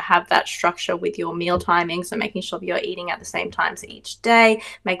 yeah, have that structure with your meal timing. So making sure that you're eating at the same times each day,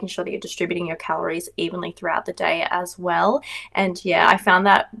 making sure that you're distributing your calories evenly throughout the day as well. And yeah, I found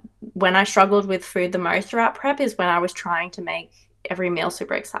that when I struggled with food the most throughout prep is when I was trying to make every meal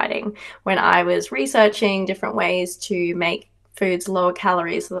super exciting. When I was researching different ways to make foods lower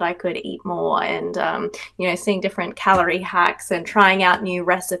calories so that I could eat more, and seeing different calorie hacks and trying out new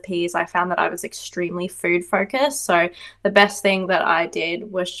recipes, I found that I was extremely food focused. So the best thing that I did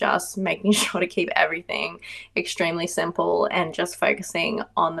was just making sure to keep everything extremely simple and just focusing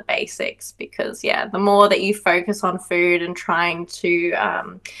on the basics, because yeah, the more that you focus on food and trying to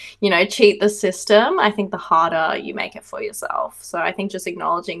cheat the system, I think the harder you make it for yourself. So I think just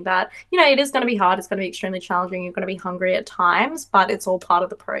acknowledging that, it is going to be hard, it's going to be extremely challenging, you're going to be hungry at times, but it's all part of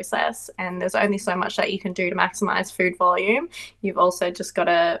the process. And there's only so much that you can do to maximize food volume. You've also just got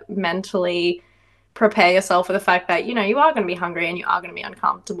to mentally prepare yourself for the fact that, you are going to be hungry and you are going to be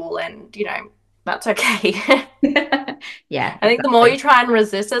uncomfortable, and, that's okay. Yeah, I think the more exactly. you try and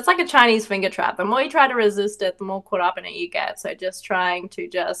resist it, it's like a Chinese finger trap. The more you try to resist it, the more caught up in it you get. So just trying to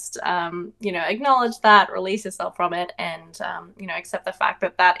just, acknowledge that, release yourself from it, and, accept the fact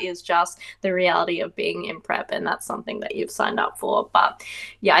that that is just the reality of being in prep, and that's something that you've signed up for. But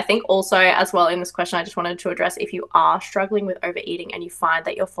yeah, I think also as well in this question, I just wanted to address, if you are struggling with overeating and you find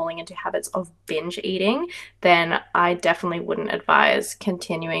that you're falling into habits of binge eating, then I definitely wouldn't advise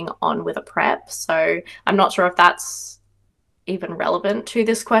continuing on with a prep. So I'm not sure if that's even relevant to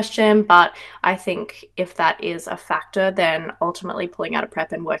this question, but I think if that is a factor, then ultimately pulling out a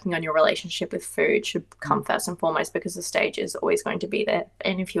prep and working on your relationship with food should come first and foremost, because the stage is always going to be there.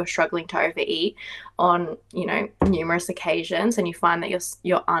 And if you're struggling to overeat on, numerous occasions, and you find that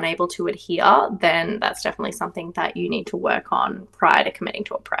you're unable to adhere, then that's definitely something that you need to work on prior to committing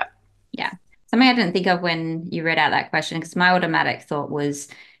to a prep. Yeah. Something I didn't think of when you read out that question, because my automatic thought was,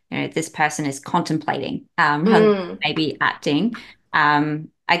 this person is contemplating, rather than Mm, maybe acting.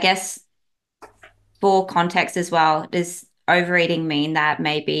 I guess for context as well, does overeating mean that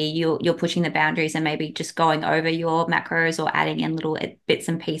maybe you're pushing the boundaries and maybe just going over your macros, or adding in little bits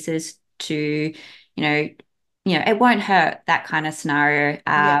and pieces to, it won't hurt, that kind of scenario.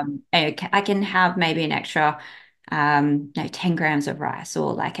 yeah. I can have maybe an extra 10 grams of rice,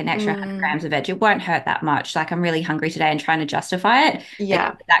 or like an extra 100 Mm, grams of veg. It won't hurt that much. Like, I'm really hungry today, and trying to justify it. Like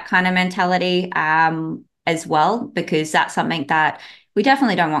yeah. that kind of mentality as well, because that's something that we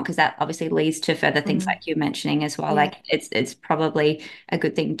definitely don't want, because that obviously leads to further things Mm, like you're mentioning as well. yeah. Like, it's probably a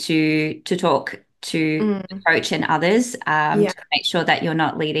good thing to talk to the Mm, coach and others, yeah. to make sure that you're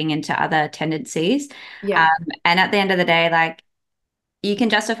not leading into other tendencies. Um, Yeah. and at the end of the day, like, you can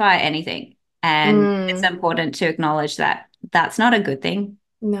justify anything. And it's Mm, important to acknowledge that that's not a good thing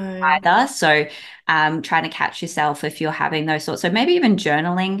no. either. So, trying to catch yourself if you're having those thoughts. So maybe even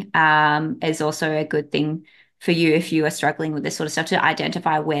journaling is also a good thing for you if you are struggling with this sort of stuff, to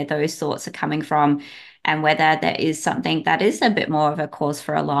identify where those thoughts are coming from, and whether there is something that is a bit more of a cause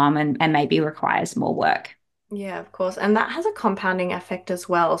for alarm, and maybe requires more work. Yeah, of course. And that has a compounding effect as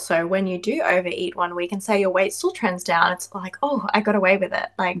well. So when you do overeat one week and say your weight still trends down, it's like, oh, I got away with it.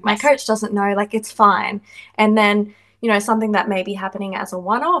 Like my Yes. coach doesn't know, like it's fine. And then, something that may be happening as a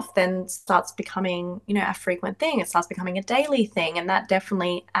one-off then starts becoming, a frequent thing. It starts becoming a daily thing. And that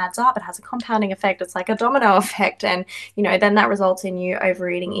definitely adds up. It has a compounding effect. It's like a domino effect. And, then that results in you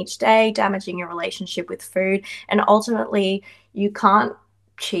overeating each day, damaging your relationship with food. And ultimately, you can't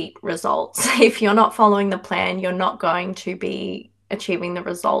cheat results. If you're not following the plan, you're not going to be achieving the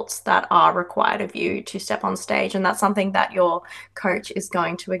results that are required of you to step on stage. And that's something that your coach is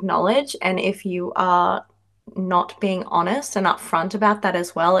going to acknowledge. And if you are not being honest and upfront about that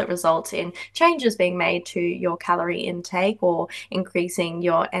as well, it results in changes being made to your calorie intake or increasing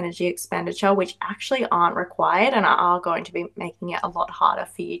your energy expenditure, which actually aren't required and are going to be making it a lot harder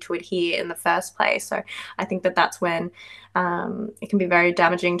for you to adhere in the first place. So I think that that's when it can be very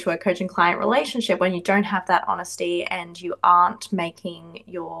damaging to a coach and client relationship, when you don't have that honesty and you aren't making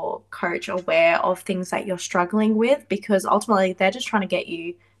your coach aware of things that you're struggling with, because ultimately they're just trying to get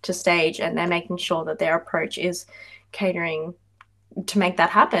you to stage, and they're making sure that their approach is catering to make that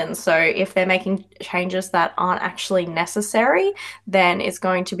happen. So if they're making changes that aren't actually necessary, then it's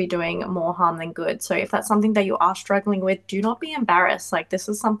going to be doing more harm than good. So if that's something that you are struggling with, do not be embarrassed. Like this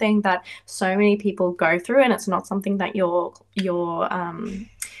is something that so many people go through, and it's not something that your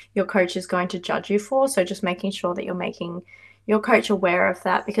coach is going to judge you for. So just making sure that you're making your coach aware of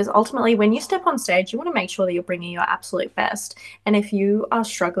that, because ultimately when you step on stage you want to make sure that you're bringing your absolute best. And if you are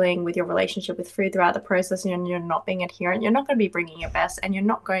struggling with your relationship with food throughout the process and you're not being adherent, you're not going to be bringing your best, and you're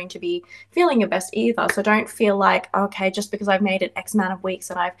not going to be feeling your best either. So don't feel like, okay, just because I've made it X amount of weeks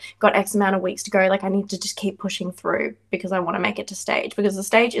and I've got X amount of weeks to go, like I need to just keep pushing through because I want to make it to stage, because the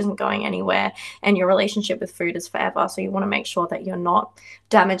stage isn't going anywhere and your relationship with food is forever. So you want to make sure that you're not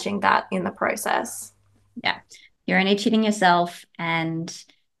damaging that in the process. Yeah. You're only cheating yourself. And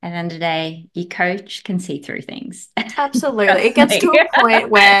at the end of the day, your coach can see through things. Absolutely. It Trust gets to me. a point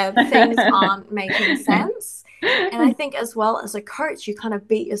where things aren't making sense. And I think as well as a coach, you kind of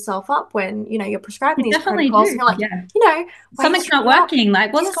beat yourself up when, you're prescribing You these definitely protocols and do. you're like, Yeah. weight's Something's not shooting up. working.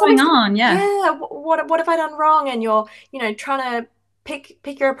 Like, what's Yeah, going on? Yeah. yeah, what have I done wrong? And you're, trying to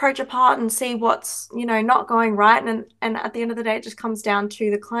pick your approach apart and see what's, not going right. And at the end of the day, it just comes down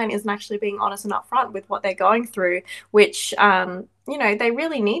to the client isn't actually being honest and upfront with what they're going through, which they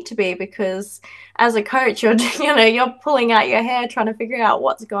really need to be, because as a coach, you're you're pulling out your hair trying to figure out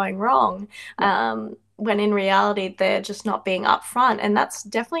what's going wrong. Yeah. When in reality they're just not being upfront, and that's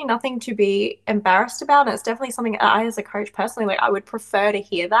definitely nothing to be embarrassed about. And it's definitely something I, as a coach personally, like I would prefer to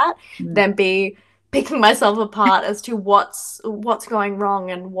hear that Mm. than be picking myself apart as to what's going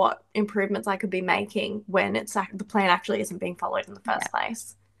wrong and what improvements I could be making when the plan actually isn't being followed in the Yeah. first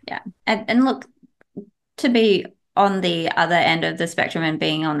place. Yeah. And look, to be on the other end of the spectrum and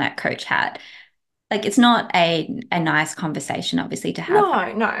being on that coach hat, like it's not a nice conversation obviously to have.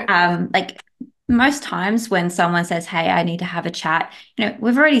 No, no. Like most times when someone says, hey, I need to have a chat,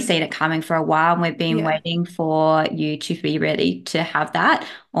 we've already seen it coming for a while and we've been Yeah. waiting for you to be ready to have that.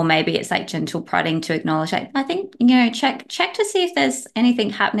 Or maybe it's like gentle prodding to acknowledge, like, I think, check to see if there's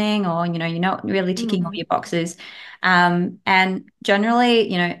anything happening, or, you're not really ticking all Mm. your boxes. And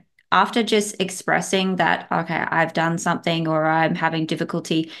generally, after just expressing that, okay, I've done something or I'm having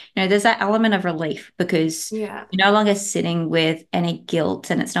difficulty, there's that element of relief, because Yeah. you're no longer sitting with any guilt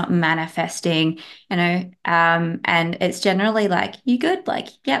and it's not manifesting, and it's generally like, you good? Like,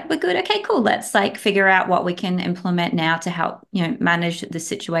 yeah, we're good. Okay, cool. Let's like figure out what we can implement now to help, manage the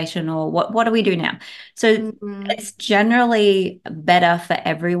situation, or what do we do now? So Mm. it's generally better for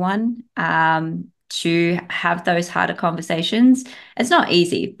everyone, to have those harder conversations. It's not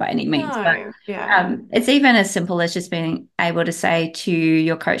easy by any means, but No. Yeah. it's even as simple as just being able to say to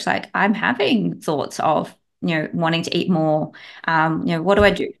your coach, like, I'm having thoughts of, wanting to eat more. What do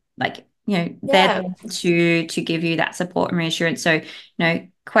I do? Like, they're Yeah. there to give you that support and reassurance. So,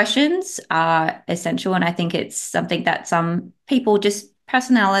 questions are essential. And I think it's something that some people, just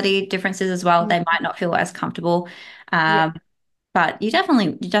personality differences as well, they Mm. might not feel as comfortable. Yeah. But you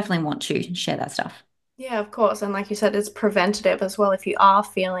definitely want to share that stuff. Yeah, of course. And like you said, it's preventative as well. If you are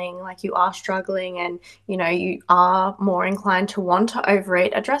feeling like you are struggling and, you are more inclined to want to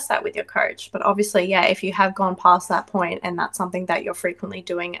overeat, address that with your coach. But obviously, yeah, if you have gone past that point and that's something that you're frequently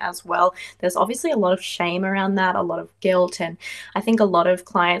doing as well, there's obviously a lot of shame around that, a lot of guilt. And I think a lot of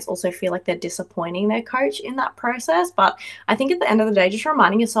clients also feel like they're disappointing their coach in that process. But I think at the end of the day, just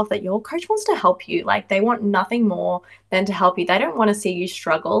reminding yourself that your coach wants to help you. Like they want nothing more than to help you. They don't want to see you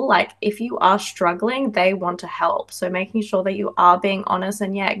struggle. Like if you are struggling, they want to help. So making sure that you are being honest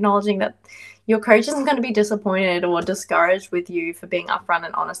and, yeah, acknowledging that your coach isn't going to be disappointed or discouraged with you for being upfront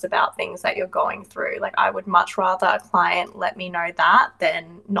and honest about things that you're going through. Like I would much rather a client let me know that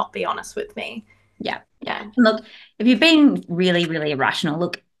than not be honest with me. Yeah. Yeah. Yeah. And look, if you're being really, really irrational,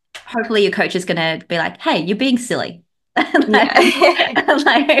 look, hopefully your coach is going to be like, hey, you're being silly. Yeah.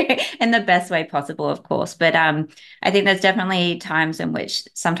 Like, in the best way possible, of course. But I think there's definitely times in which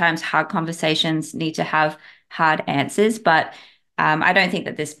sometimes hard conversations need to have hard answers. But I don't think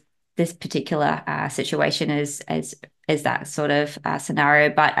that this particular situation is that sort of scenario.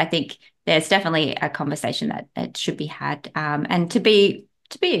 But I think there's definitely a conversation that it should be had, and to be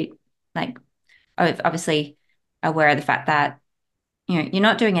like, obviously aware of the fact that you're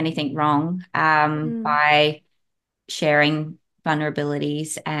not doing anything wrong, Mm. by sharing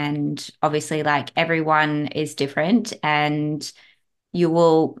vulnerabilities. And obviously, like, everyone is different, and you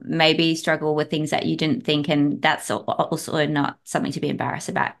will maybe struggle with things that you didn't think, and that's also not something to be embarrassed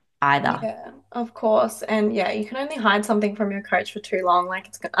about either. Yeah, of course. And yeah, you can only hide something from your coach for too long.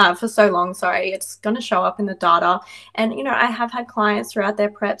 Like for so long, sorry, it's going to show up in the data. And I have had clients throughout their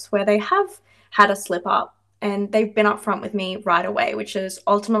preps where they have had a slip up and they've been upfront with me right away, which is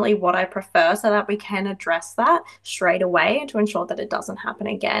ultimately what I prefer so that we can address that straight away to ensure that it doesn't happen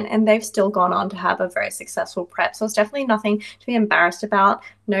again. And they've still gone on to have a very successful prep. So it's definitely nothing to be embarrassed about.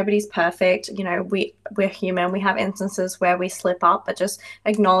 Nobody's perfect. You know, we're human. We have instances where we slip up, but just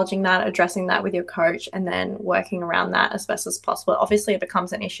acknowledging that, addressing that with your coach, and then working around that as best as possible. Obviously, it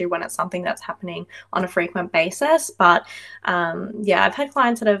becomes an issue when it's something that's happening on a frequent basis. But yeah, I've had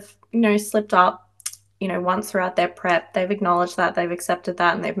clients that have, slipped up, once throughout their prep. They've acknowledged that, they've accepted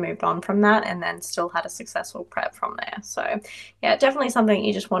that, and they've moved on from that, and then still had a successful prep from there. So yeah, definitely something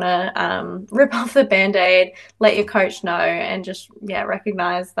you just want to rip off the band-aid, let your coach know, and just, yeah,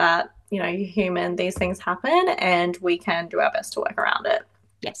 recognize that, you're human, these things happen, and we can do our best to work around it.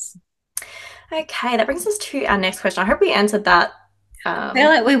 Yes. Okay, that brings us to our next question. I hope we answered that I feel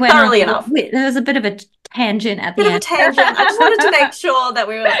like we went on, thoroughly enough. there was a bit of a tangent at Bit the of a end. tangent. I just wanted to make sure that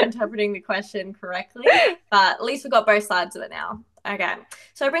we were interpreting the question correctly, but at least we got both sides of it now. Okay,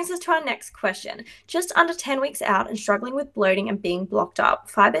 so it brings us to our next question. Just under 10 weeks out and struggling with bloating and being blocked up.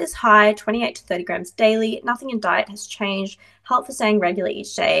 Fiber is high, 28 to 30 grams daily. Nothing in diet has changed. Help for staying regular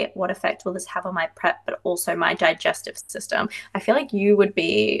each day. What effect will this have on my prep, but also my digestive system? I feel like you would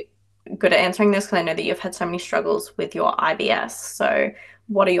be good at answering this because I know that you've had so many struggles with your IBS. So,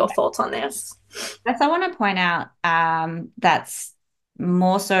 what are your thoughts on this? Yes, I want to point out that's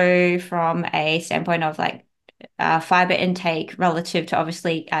more so from a standpoint of like fiber intake relative to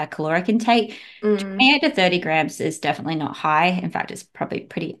obviously caloric intake. Mm, 28 to 30 grams is definitely not high. In fact, it's probably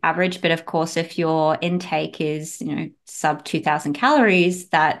pretty average. But of course, if your intake is, sub 2000 calories,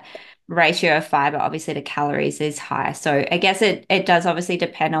 that ratio of fiber obviously to calories is high. So I guess it does obviously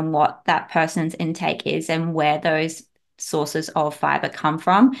depend on what that person's intake is and where those sources of fiber come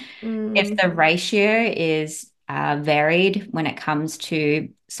from. If mm, the ratio is varied when it comes to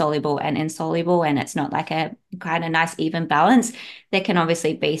soluble and insoluble, and it's not like a kind of nice even balance, there can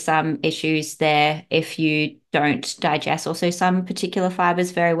obviously be some issues there if you don't digest also some particular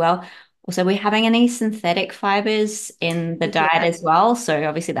fibers very well. Also, we're having any synthetic fibers in the diet yeah. as well. So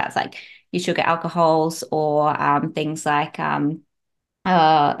obviously that's like your sugar alcohols or things like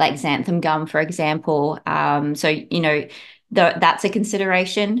xanthan gum, for example. So, that's a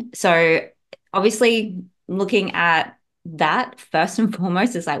consideration. So, obviously, looking at that first and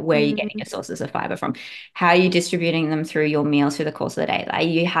foremost is like where are you getting Mm, your sources of fiber from? How are you distributing them through your meals through the course of the day? Like, are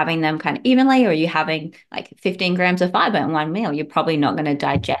you having them kind of evenly, or are you having like 15 grams of fiber in one meal? You're probably not going to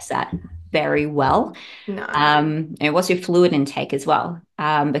digest that very well. no. And what's your fluid intake as well?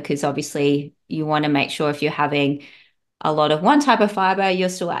 Because obviously you want to make sure if you're having a lot of one type of fiber, you're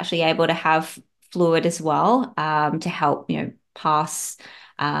still actually able to have fluid as well to help, pass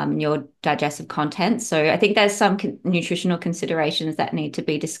your digestive content. So I think there's some nutritional considerations that need to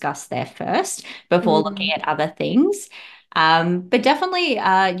be discussed there first before looking Mm, at other things. But definitely,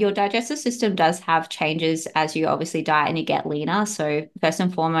 your digestive system does have changes as you obviously diet and you get leaner. So first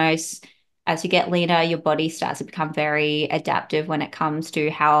and foremost, as you get leaner, your body starts to become very adaptive when it comes to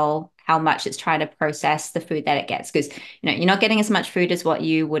how much it's trying to process the food that it gets. Because you're not getting as much food as what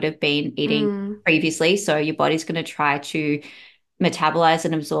you would have been eating mm, previously. So your body's going to try to metabolize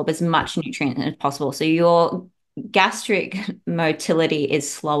and absorb as much nutrient as possible. So your gastric motility is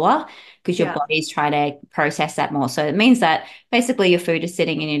slower because your yeah. body's trying to process that more. So it means that basically your food is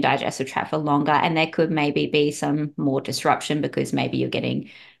sitting in your digestive tract for longer, and there could maybe be some more disruption because maybe you're getting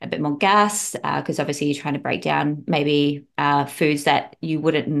a bit more gas because obviously you're trying to break down maybe foods that you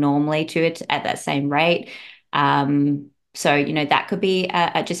wouldn't normally do it at that same rate. So, that could be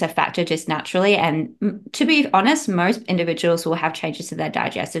just a factor just naturally. And to be honest, most individuals will have changes to their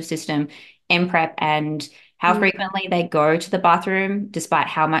digestive system in prep, and how Mm, frequently they go to the bathroom, despite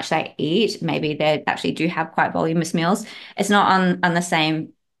how much they eat. Maybe they actually do have quite voluminous meals. It's not on the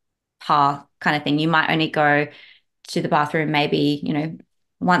same path kind of thing. You might only go to the bathroom maybe,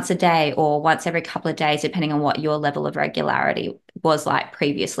 once a day or once every couple of days, depending on what your level of regularity was like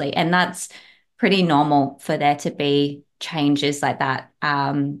previously. And that's pretty normal for there to be changes like that,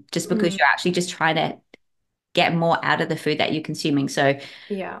 just because mm, you're actually just trying to get more out of the food that you're consuming. So,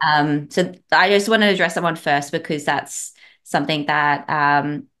 yeah. so I just want to address that one first because that's something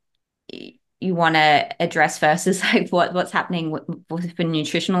that you want to address first is like what's happening with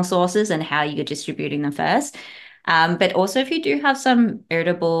nutritional sources and how you're distributing them first. But also, if you do have some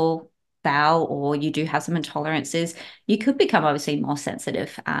irritable bowel or you do have some intolerances, you could become obviously more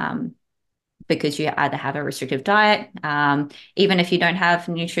sensitive because you either have a restrictive diet, even if you don't have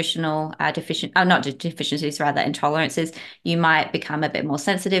nutritional not deficiencies, rather intolerances, you might become a bit more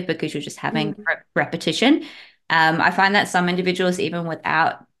sensitive because you're just having Mm, repetition. I find that some individuals, even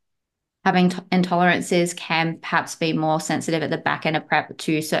without having intolerances can perhaps be more sensitive at the back end of prep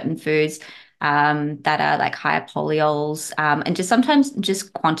to certain foods that are like higher polyols and just sometimes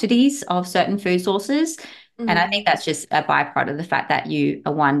just quantities of certain food sources. And I think Mm, that's just a byproduct of the fact that you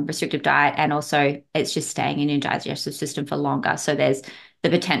are one restrictive diet and also it's just staying in your digestive system for longer. So there's the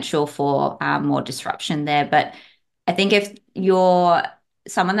potential for more disruption there. But I think if you're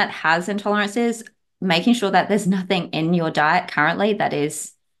someone that has intolerances, making sure that there's nothing in your diet currently that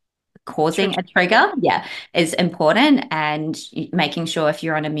is causing a trigger, yeah, is important. And making sure if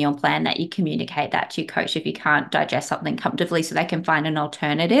you're on a meal plan that you communicate that to your coach if you can't digest something comfortably so they can find an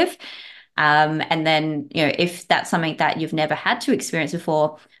alternative. And then, if that's something that you've never had to experience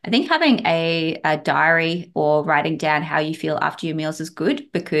before, I think having a diary or writing down how you feel after your meals is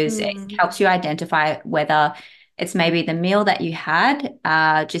good because it mm, helps you identify whether it's maybe the meal that you had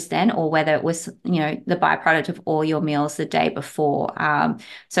just then, or whether it was, the byproduct of all your meals the day before.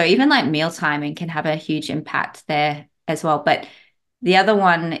 So even like meal timing can have a huge impact there as well. But the other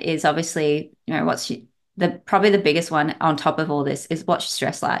one is obviously, what's probably the biggest one on top of all this is what's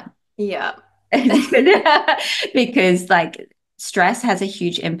stress like? yeah. Because like stress has a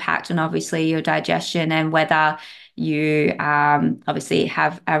huge impact on obviously your digestion and whether you obviously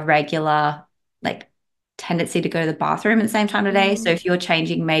have a regular like tendency to go to the bathroom at the same time of day. So Mm, if you're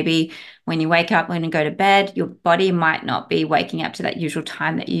changing maybe when you wake up, when you go to bed, your body might not be waking up to that usual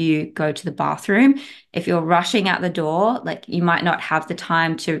time that you go to the bathroom. If you're rushing out the door, like you might not have the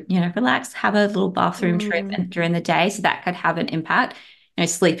time to, relax, have a little bathroom trip mm. and during the day. So that could have an impact.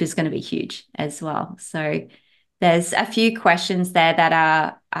 Sleep is going to be huge as well. So there's a few questions there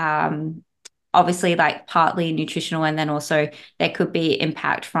that are obviously like partly nutritional, and then also there could be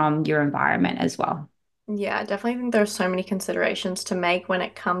impact from your environment as well. Yeah, I definitely think there are so many considerations to make when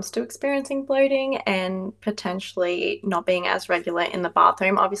it comes to experiencing bloating and potentially not being as regular in the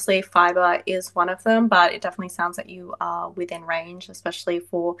bathroom. Obviously, fiber is one of them, but it definitely sounds like you are within range, especially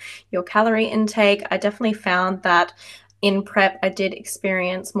for your calorie intake. I definitely found that in prep, I did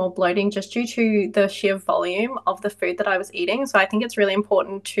experience more bloating just due to the sheer volume of the food that I was eating. So I think it's really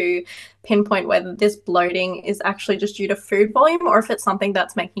important to pinpoint whether this bloating is actually just due to food volume or if it's something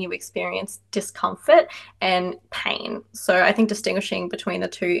that's making you experience discomfort and pain. So I think distinguishing between the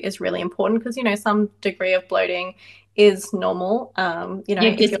two is really important because, some degree of bloating is normal.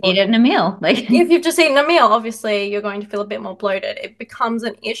 You've just eaten a meal. Like If you've just eaten a meal, obviously you're going to feel a bit more bloated. It becomes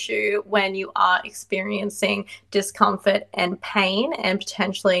an issue when you are experiencing discomfort and pain and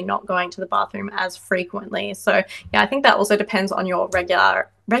potentially not going to the bathroom as frequently. So, yeah, I think that also depends on your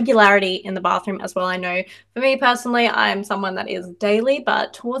regularity in the bathroom as well. I know for me personally, I'm someone that is daily,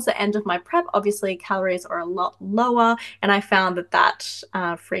 but towards the end of my prep, obviously calories are a lot lower, and I found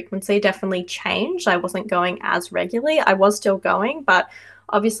that frequency definitely changed. I wasn't going as regularly. I was still going, but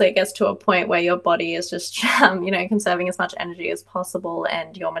obviously it gets to a point where your body is just conserving as much energy as possible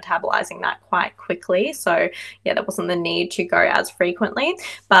and you're metabolizing that quite quickly. So yeah, there wasn't the need to go as frequently,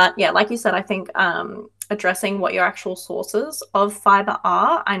 but yeah, like you said, I think addressing what your actual sources of fiber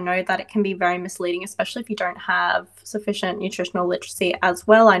are. I know that it can be very misleading, especially if you don't have sufficient nutritional literacy as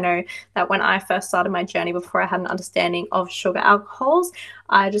well. I know that when I first started my journey, before I had an understanding of sugar alcohols,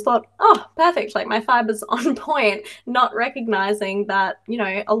 I just thought, oh, perfect, like my fiber's on point, not recognizing that,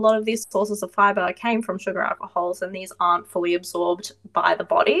 a lot of these sources of fiber came from sugar alcohols and these aren't fully absorbed by the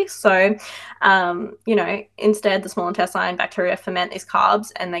body. So, instead, the small intestine bacteria ferment these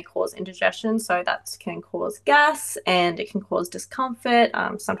carbs and they cause indigestion. So that can cause gas and it can cause discomfort.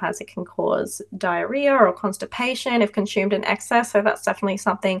 Sometimes it can cause diarrhea or constipation if consumed in excess. So that's definitely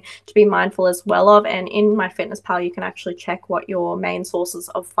something to be mindful as well of. And in MyFitnessPal, you can actually check what your main sources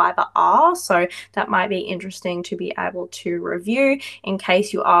of fiber are. So that might be interesting to be able to review in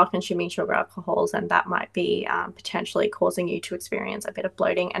case you are consuming sugar alcohols, and that might be potentially causing you to experience a bit of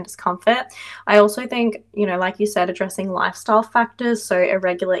bloating and discomfort. I also think, like you said, addressing lifestyle factors, so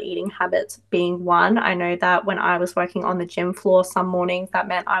irregular eating habits being one. I know that when I was working on the gym floor, some mornings that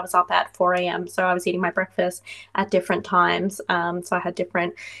meant I was up at 4 a.m. So I was eating my breakfast at different times. So I had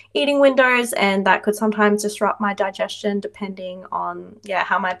different eating windows, and that could sometimes disrupt my digestion depending on,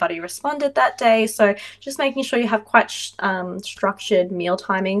 how my body responded that day. So just making sure you have quite structured meal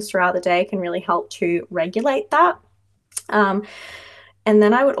timings throughout the day can really help to regulate that. Um, And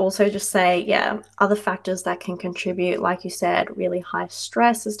then I would also just say, yeah, other factors that can contribute, like you said, really high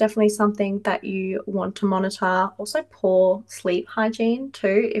stress is definitely something that you want to monitor. Also, poor sleep hygiene,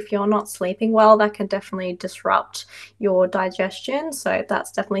 too. If you're not sleeping well, that can definitely disrupt your digestion. So,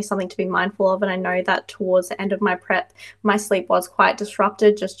 that's definitely something to be mindful of. And I know that towards the end of my prep, my sleep was quite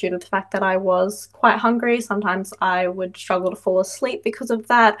disrupted just due to the fact that I was quite hungry. Sometimes I would struggle to fall asleep because of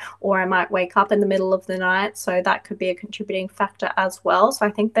that, or I might wake up in the middle of the night. So that could be a contributing factor as well. So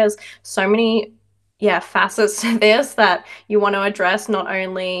I think there's so many, yeah, facets to this that you want to address, not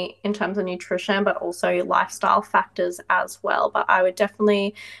only in terms of nutrition, but also lifestyle factors as well. But I would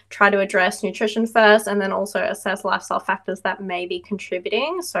definitely try to address nutrition first and then also assess lifestyle factors that may be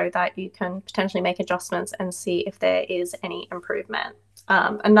contributing so that you can potentially make adjustments and see if there is any improvement.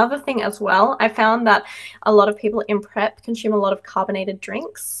 Another thing as well, I found that a lot of people in prep consume a lot of carbonated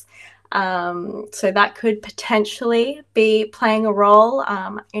drinks. So that could potentially be playing a role.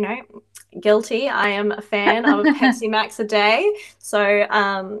 Guilty. I am a fan of a Pepsi Max a day. So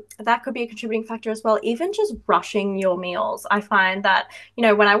that could be a contributing factor as well. Even just rushing your meals. I find that,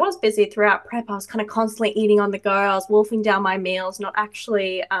 when I was busy throughout prep, I was kind of constantly eating on the go. I was wolfing down my meals, not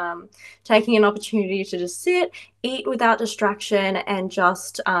actually taking an opportunity to just sit, eat without distraction, and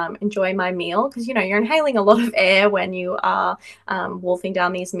just enjoy my meal. Because, you're inhaling a lot of air when you are wolfing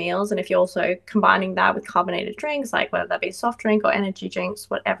down these meals. And if you're also combining that with carbonated drinks, like whether that be soft drink or energy drinks,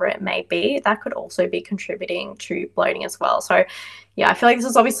 whatever it may be, that could also be contributing to bloating as well. So, yeah, I feel like this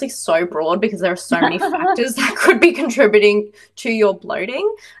is obviously so broad because there are so many factors that could be contributing to your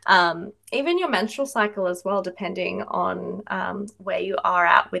bloating. Even your menstrual cycle as well, depending on where you are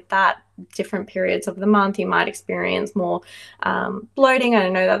at with that. Different periods of the month, you might experience more bloating. I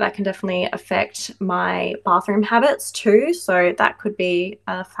know that that can definitely affect my bathroom habits too. So that could be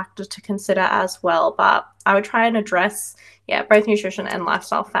a factor to consider as well. But I would try and address, yeah, both nutrition and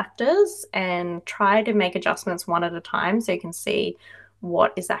lifestyle factors and try to make adjustments one at a time so you can see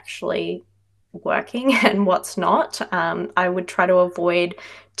what is actually working and what's not. I would try to avoid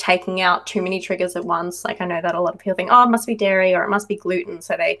taking out too many triggers at once. Like I know that a lot of people think, oh, it must be dairy or it must be gluten.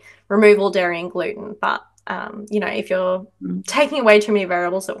 So they remove all dairy and gluten. But, if you're taking away too many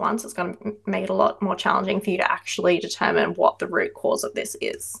variables at once, it's going to make it a lot more challenging for you to actually determine what the root cause of this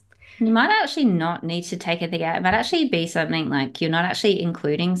is. You might actually not need to take anything out. It might actually be something like you're not actually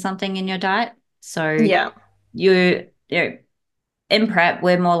including something in your diet. So Yeah. you know, in prep,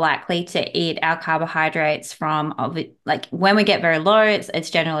 we're more likely to eat our carbohydrates from like when we get very low, it's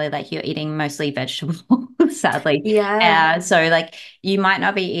generally like you're eating mostly vegetables, sadly. Yeah. So like you might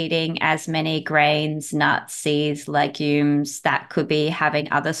not be eating as many grains, nuts, seeds, legumes that could be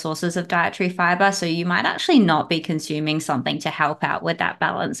having other sources of dietary fiber. So you might actually not be consuming something to help out with that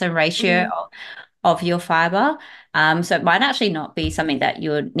balance and ratio Mm. of your fiber. So it might actually not be something that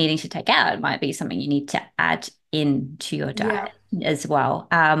you're needing to take out. It might be something you need to add into your Yeah. diet as well.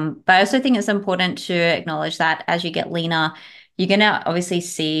 But I also think it's important to acknowledge that as you get leaner, you're going to obviously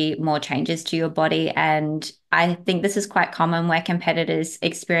see more changes to your body. And I think this is quite common where competitors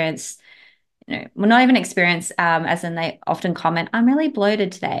experience, well, not even experience, as in they often comment, I'm really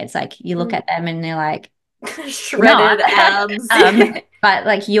bloated today. It's like you look Mm. at them and they're like, you're not. Shredded abs. But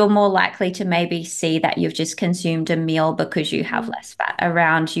like you're more likely to maybe see that you've just consumed a meal because you have Mm. less fat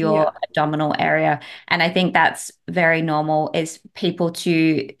around Yeah. your abdominal area. And I think that's very normal is people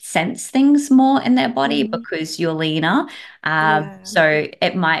to sense things more in their body Mm. because you're leaner. Yeah. So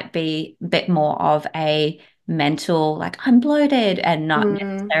it might be a bit more of a mental, like I'm bloated and not Mm.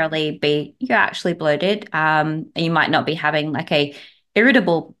 necessarily be you're actually bloated. You might not be having like a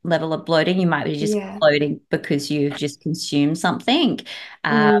irritable level of bloating. You might be just Yeah. bloating because you've just consumed something.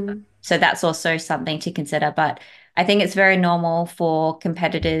 Um, Mm. so that's also something to consider. But I think it's very normal for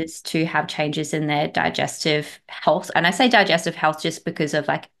competitors to have changes in their digestive health. And I say digestive health just because of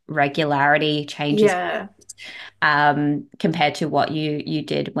like regularity changes Yeah. compared to what you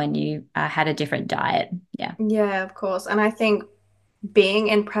did when you had a different diet. Yeah. Yeah, of course. And I think being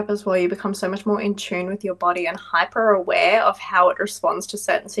in prep as well, you become so much more in tune with your body and hyper aware of how it responds to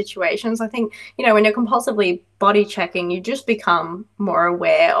certain situations. I think, when you're compulsively body checking, you just become more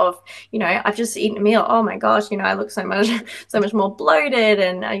aware of, I've just eaten a meal. Oh my gosh, I look so much, so much more bloated.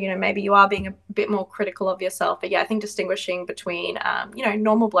 And, maybe you are being a bit more critical of yourself. But yeah, I think distinguishing between,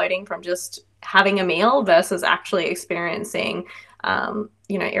 normal bloating from just having a meal versus actually experiencing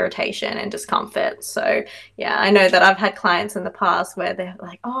irritation and discomfort. So yeah, I know that I've had clients in the past where they're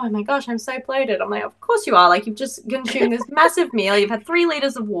like, oh my gosh, I'm so bloated. I'm like, of course you are. Like, you've just consumed this massive meal. You've had 3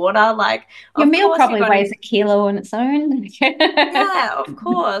 liters of water. Like, Your of meal course you're probably going to, weighs a kilo on its own. yeah, of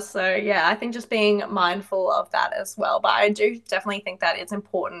course. So yeah, I think just being mindful of that as well. But I do definitely think that it's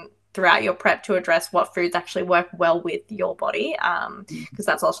important throughout your prep to address what foods actually work well with your body, because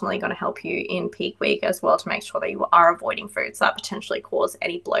that's ultimately going to help you in peak week as well, to make sure that you are avoiding foods that potentially cause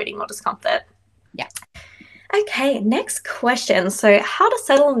any bloating or discomfort. Yeah. Okay, next question. So, how to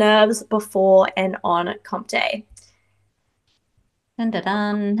settle nerves before and on comp day? Dun, dun,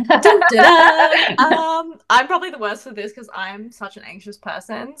 Dun, dun, dun. dun. I'm probably the worst for this because I'm such an anxious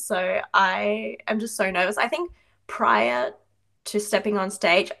person. So I am just so nervous. I think prior to stepping on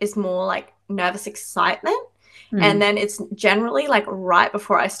stage is more like nervous excitement. And Mm. then it's generally like right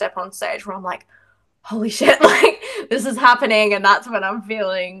before I step on stage where I'm like, holy shit, like this is happening. And that's when I'm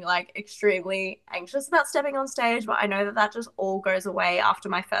feeling like extremely anxious about stepping on stage. But I know that that just all goes away after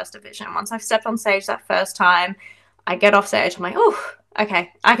my first audition. Once I've stepped on stage that first time, I get off stage, I'm like, oh,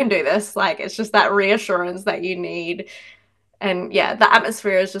 okay, I can do this. Like, it's just that reassurance that you need. And yeah, the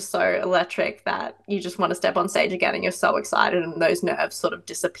atmosphere is just so electric that you just want to step on stage again and you're so excited and those nerves sort of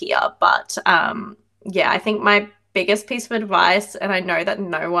disappear. But yeah, I think my biggest piece of advice, and I know that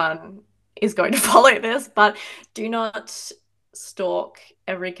no one is going to follow this, but do not stalk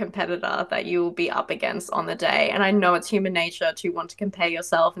every competitor that you will be up against on the day. And I know it's human nature to want to compare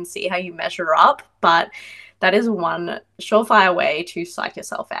yourself and see how you measure up, but that is one surefire way to psych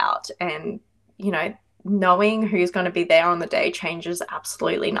yourself out. And, knowing who's going to be there on the day changes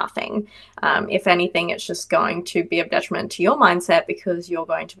absolutely nothing. If anything, it's just going to be a detriment to your mindset because you're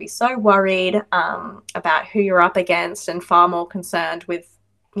going to be so worried about who you're up against and far more concerned with,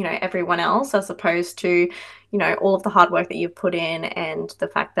 everyone else as opposed to, all of the hard work that you've put in and the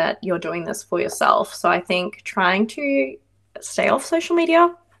fact that you're doing this for yourself. So I think trying to stay off social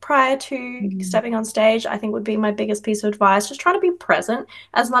media prior to Mm. stepping on stage, I think would be my biggest piece of advice. Just try to be present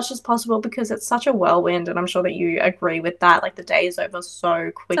as much as possible because it's such a whirlwind. And I'm sure that you agree with that. Like the day is over so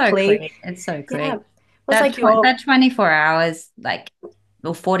So quickly. quick. It's so Yeah. quick. It was like you're, That 24 hours, like,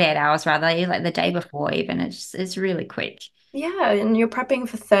 or 48 hours rather, like the day before even, it's really quick. yeah, and you're prepping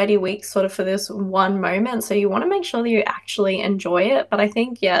for 30 weeks sort of for this one moment. So you want to make sure that you actually enjoy it. But I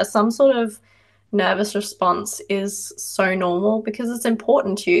think, yeah, some sort of nervous response is so normal because it's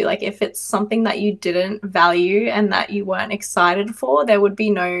important to you. Like if it's something that you didn't value and that you weren't excited for, there would be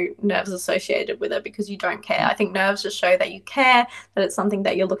no nerves associated with it because you don't care. I think nerves just show that you care, that it's something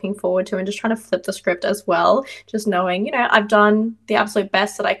that you're looking forward to, and just trying to flip the script as well. Just knowing, I've done the absolute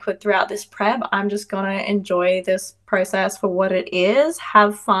best that I could throughout this prep. I'm just gonna enjoy this process for what it is,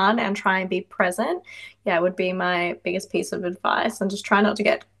 have fun, and try and be present. Yeah, would be my biggest piece of advice, and just try not to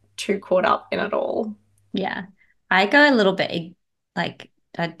get too caught up in it all. Yeah. I go a little bit like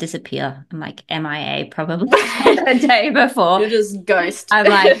I disappear. I'm like MIA probably the day before. You're just ghost. I'm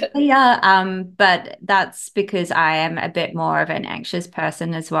like, yeah, but that's because I am a bit more of an anxious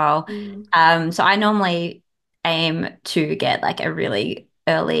person as well. Mm, So I normally aim to get like a really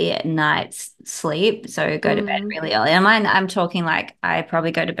early night's sleep. So go to bed mm, really early. And I'm talking like I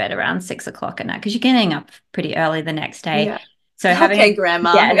probably go to bed around 6 o'clock at night because you're getting up pretty early the next day. yeah. So having Okay, a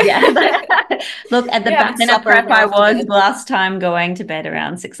grandma. yeah, yeah. Look, at the You're having back in a supper prep, and you're I off to was bed. last time going to bed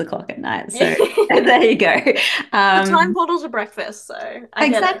around 6 o'clock at night. So The there you go. time Um, portal's a breakfast, so I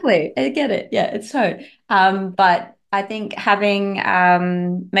get it. Exactly. I get it. Yeah, it's so. But I think having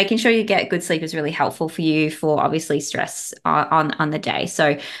making sure you get good sleep is really helpful for you for obviously stress on the day.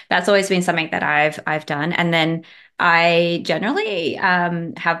 So that's always been something that I've done. And then I generally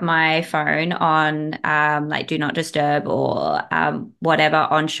have my phone on like do not disturb or whatever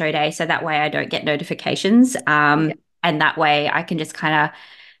on show day. So that way I don't get notifications. Yeah. And that way I can just kind of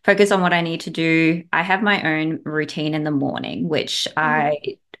focus on what I need to do. I have my own routine in the morning, which Mhm.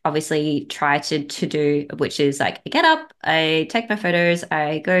 I obviously try to do, which is like I get up, I take my photos,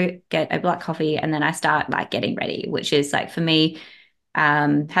 I go get a black coffee, and then I start like getting ready, which is like for me,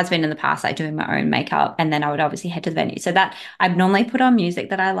 has been in the past like doing my own makeup, and then I would obviously head to the venue. So that I've normally put on music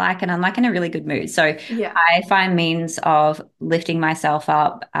that I like and I'm like in a really good mood. So Yeah. I find means of lifting myself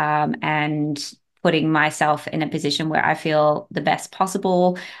up and putting myself in a position where I feel the best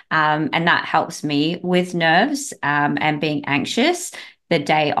possible. And that helps me with nerves and being anxious the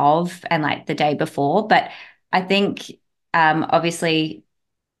day of and like the day before. But I think obviously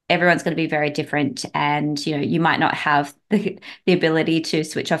everyone's going to be very different, and you might not have the ability to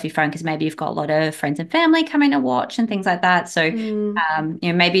switch off your phone because maybe you've got a lot of friends and family coming to watch and things like that. So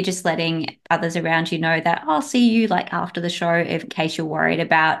Mm, maybe just letting others around know that I'll see you like after the show, in case you're worried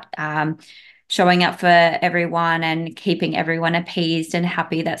about showing up for everyone and keeping everyone appeased and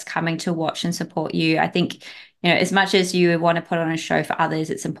happy that's coming to watch and support you. I think, as much as you want to put on a show for others,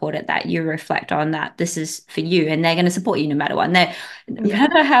 it's important that you reflect on that this is for you, and they're going to support you no matter what. And no yeah.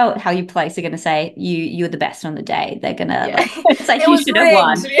 matter how you place, they're going to say you're the best on the day. They're going to Yeah. like, it's like It you was should have rigged.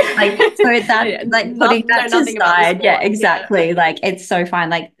 won. Like, so that, Yeah, like, putting know that to nothing about the side. Yeah, sport. Yeah. exactly. Like, it's so fine.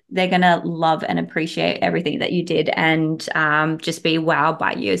 Like, they're going to love and appreciate everything that you did, and just be wowed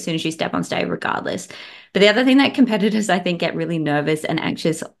by you as soon as you step on stage, regardless. But the other thing that competitors, I think, get really nervous and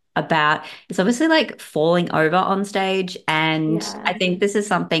anxious about is obviously like falling over on stage. And I Yeah. think this is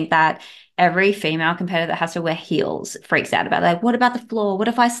something that every female competitor that has to wear heels freaks out about. Like, what about the floor? What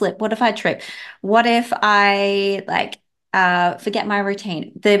if I slip? What if I trip? What if I like forget my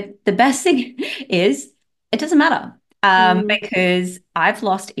routine? The best thing is it doesn't matter. Mm, Because I've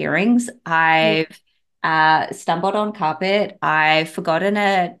lost earrings. yeah. I've stumbled on carpet. I've forgotten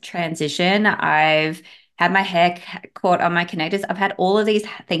a transition. I've had my hair caught on my connectors. I've had all of these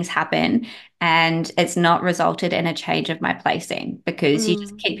things happen, and it's not resulted in a change of my placing, because you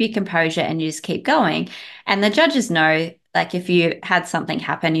just Mm, keep your composure and you just keep going. And the judges know, like, if you had something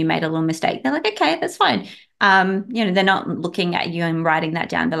happen, you made a little mistake, they're like, okay, that's fine. They're not looking at you and writing that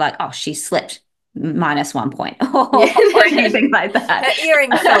down. They're like, oh, she slipped, -1 point yeah. or anything like that. Her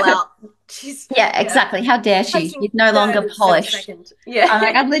earring fell out. She's, Yeah, yeah, exactly. How dare she? placing She's no third longer instead of polished. second. Yeah. I'm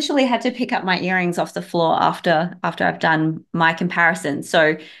like, I've literally had to pick up my earrings off the floor after I've done my comparison.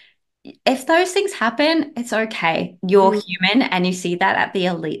 So if those things happen, it's okay. You're Mm, human, and you see that at the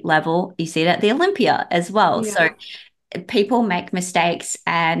elite level. You see it at the Olympia as well. So yeah. people make mistakes,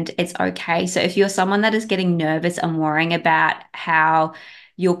 and it's okay. So if you're someone that is getting nervous and worrying about how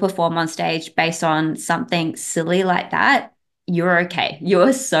you'll perform on stage based on something silly like that, you're okay.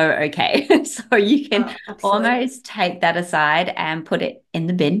 You're so okay. So you can Oh, absolutely. almost take that aside and put it in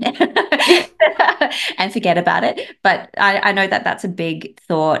the bin Yeah. and forget about it. But I know that that's a big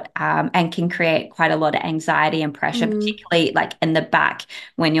thought, and can create quite a lot of anxiety and pressure, Mm, particularly like in the back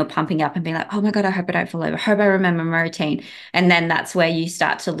when you're pumping up and being like, oh my God, I hope I don't fall over. I hope I remember my routine. And then that's where you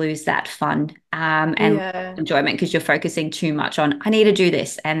start to lose that fun, and yeah. enjoyment, because you're focusing too much on, I need to do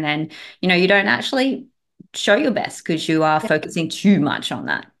this. And then, you don't actually show your best because you are focusing too much on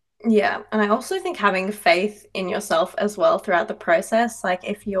that. Yeah, and I also think having faith in yourself as well throughout the process. Like,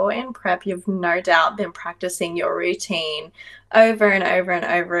 if you're in prep, you've no doubt been practicing your routine over and over and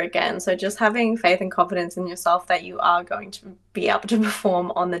over again. So, just having faith and confidence in yourself that you are going to be able to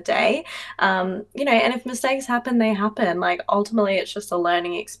perform on the day. And if mistakes happen, they happen. Like, ultimately, it's just a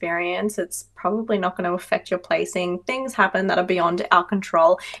learning experience. It's probably not going to affect your placing. Things happen that are beyond our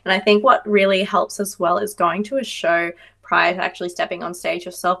control. And I think what really helps as well is going to a show prior to actually stepping on stage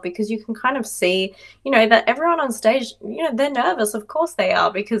yourself, because you can kind of see, that everyone on stage, they're nervous. Of course they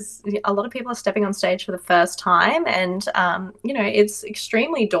are, because a lot of people are stepping on stage for the first time, and it's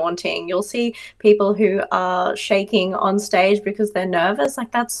extremely daunting. You'll see people who are shaking on stage because they're nervous.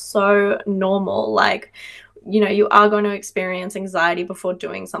 Like, that's so normal. Like, you are going to experience anxiety before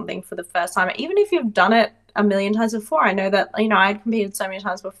doing something for the first time, even if you've done it a million times before. I know that, I'd competed so many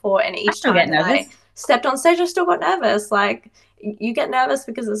times before, and I each still time get that I nervous. stepped on stage, I still got nervous. Like, you get nervous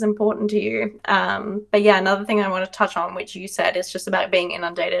because it's important to you. But yeah, another thing I want to touch on, which you said, is just about being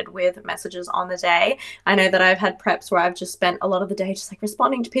inundated with messages on the day. I know that I've had preps where I've just spent a lot of the day just like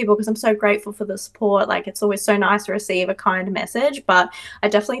responding to people because I'm so grateful for the support. Like, it's always so nice to receive a kind message, but I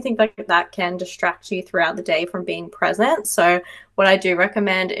definitely think that can distract you throughout the day from being present. So what I do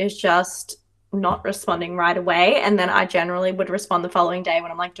recommend is just not responding right away, and then I generally would respond the following day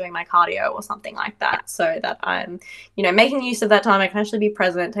when I'm like doing my cardio or something like that, so that I'm making use of that time. I can actually be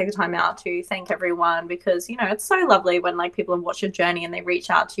present, take the time out to thank everyone, because it's so lovely when like people have watched your journey and they reach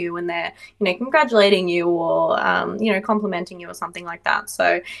out to you and they're congratulating you, or complimenting you or something like that.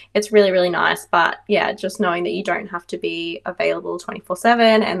 So it's really, really nice. But yeah, just knowing that you don't have to be available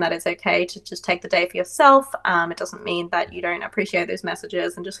 24/7, and that it's okay to just take the day for yourself. It doesn't mean that you don't appreciate those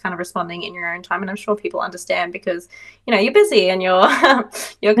messages, and just kind of responding in your own time. And I'm sure people understand, because you're busy and you're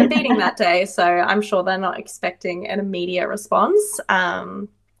you're competing that day, so I'm sure they're not expecting an immediate response. But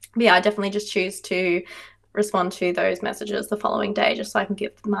yeah, I definitely just choose to respond to those messages the following day, just so I can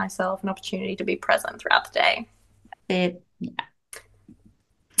give myself an opportunity to be present throughout the day. It,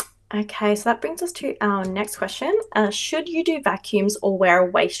 Okay, so that brings us to our next question. Should you do vacuums or wear a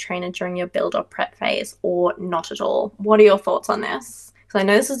waist trainer during your build or prep phase, or not at all? What are your thoughts on this? Because I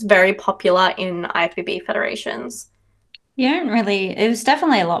know this is very popular in IFBB federations. You don't really, it was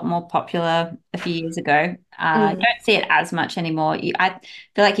definitely a lot more popular a few years ago. Mm, Don't see it as much anymore. I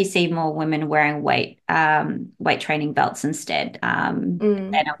feel like you see more women wearing weight training belts instead,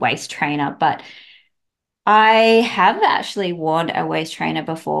 mm, than a waist trainer. But I have actually worn a waist trainer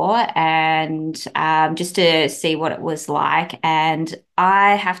before and just to see what it was like. And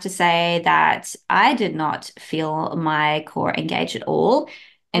I have to say that I did not feel my core engage at all.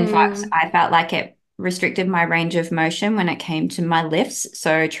 In fact, mm, I felt like it restricted my range of motion when it came to my lifts.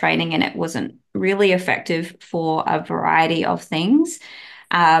 So training in it wasn't really effective for a variety of things.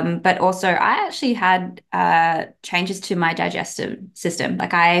 But also, I actually had changes to my digestive system.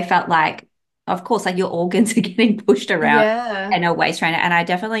 Like I felt like, of course, like your organs are getting pushed around yeah. in a waist trainer, and I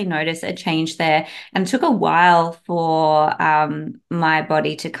definitely noticed a change there. And it took a while for my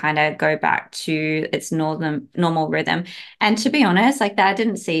body to kind of go back to its normal rhythm. And to be honest, like that, I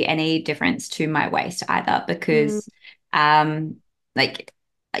didn't see any difference to my waist either Mm, because, um, like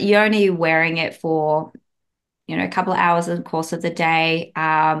you're only wearing it for a couple of hours in the course of the day.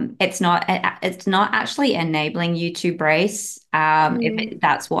 It's not actually enabling you to brace mm,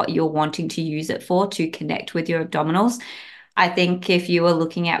 that's what you're wanting to use it for to connect with your abdominals. I think if you were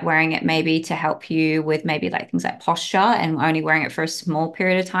looking at wearing it maybe to help you with maybe like things like posture and only wearing it for a small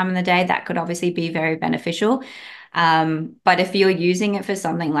period of time in the day, that could obviously be very beneficial. But if you're using it for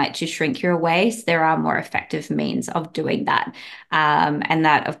something like to shrink your waist, there are more effective means of doing that. And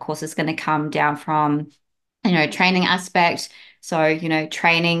that, of course, is going to come down from training aspect. So,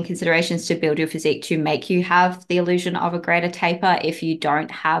 training considerations to build your physique to make you have the illusion of a greater taper if you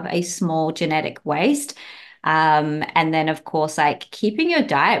don't have a small genetic waist. And then, of course, like keeping your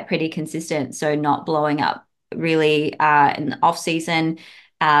diet pretty consistent. So, not blowing up really in the off season.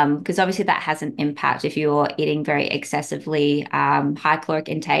 Because obviously that has an impact if you're eating very excessively high caloric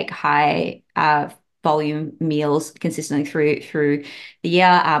intake, high volume meals consistently through the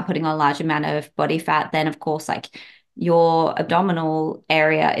year, putting on a large amount of body fat, then of course, like your abdominal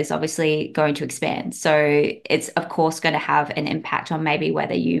area is obviously going to expand. So it's of course going to have an impact on maybe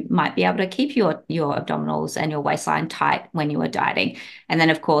whether you might be able to keep your abdominals and your waistline tight when you are dieting. And then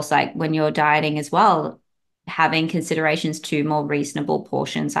of course, like when you're dieting as well, having considerations to more reasonable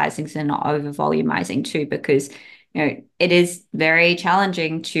portion sizings and not over volumizing too, because it is very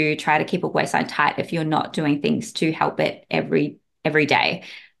challenging to try to keep a waistline tight if you're not doing things to help it every day.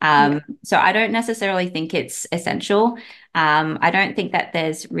 yeah. So I don't necessarily think it's essential. I don't think that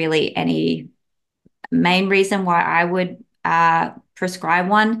there's really any main reason why I would prescribe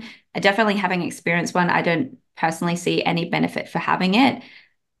one. Definitely having experienced one, I don't personally see any benefit for having it.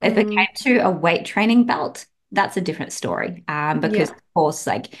 If it Mm, came to a weight training belt, that's a different story. Because yeah. of course,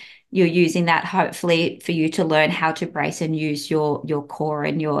 like you're using that hopefully for you to learn how to brace and use your core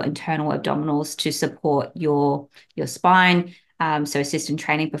and your internal abdominals to support your spine. So assist in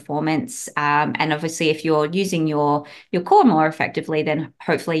training performance. And obviously, if you're using your core more effectively, then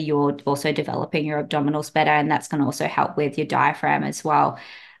hopefully you're also developing your abdominals better, and that's going to also help with your diaphragm as well.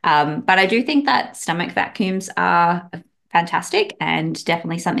 But I do think that stomach vacuums are fantastic and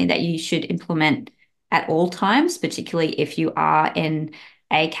definitely something that you should implement at all times, particularly if you are in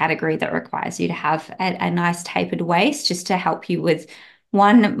a category that requires you to have a nice tapered waist, just to help you with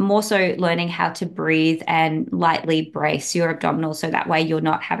one, more so learning how to breathe and lightly brace your abdominals so that way you're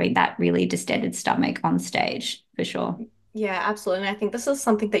not having that really distended stomach on stage for sure. Yeah, absolutely. And I think this is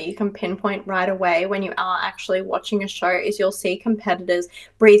something that you can pinpoint right away when you are actually watching a show is you'll see competitors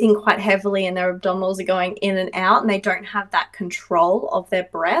breathing quite heavily and their abdominals are going in and out and they don't have that control of their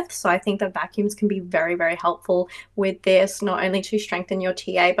breath. So I think that vacuums can be very, very helpful with this, not only to strengthen your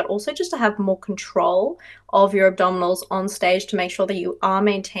TA, but also just to have more control of your abdominals on stage to make sure that you are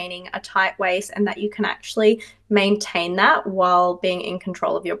maintaining a tight waist and that you can actually maintain that while being in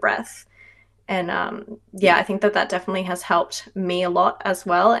control of your breath. And yeah, I think that that definitely has helped me a lot as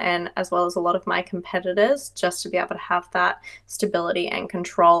well, and as well as a lot of my competitors, just to be able to have that stability and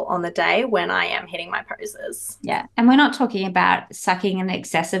control on the day when I am hitting my poses. Yeah. And we're not talking about sucking in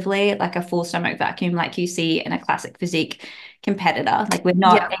excessively, like a full stomach vacuum, like you see in a classic physique competitor. Like we're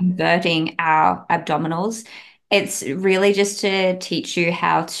not Yeah. inverting our abdominals. It's really just to teach you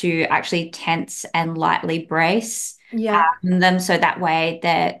how to actually tense and lightly brace. Yeah. them so that way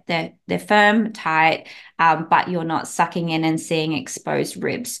they're firm, tight, but you're not sucking in and seeing exposed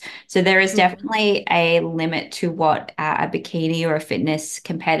ribs. So there is Mm. definitely a limit to what a bikini or a fitness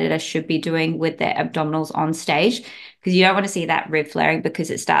competitor should be doing with their abdominals on stage, because you don't want to see that rib flaring because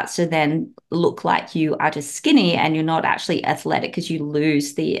it starts to then look like you are just skinny and you're not actually athletic because you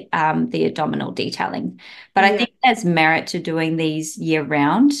lose the abdominal detailing. But I Yeah. think there's merit to doing these year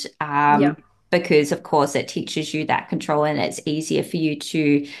round. Yeah. Because of course it teaches you that control and it's easier for you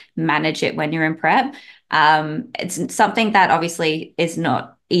to manage it when you're in prep. It's something that obviously is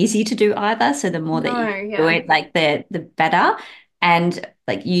not easy to do either. So the more that No, you do yeah. it, like the better. And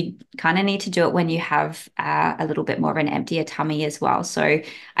like you kind of need to do it when you have a little bit more of an emptier tummy as well. So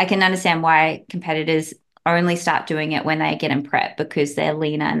I can understand why competitors only start doing it when they get in prep because they're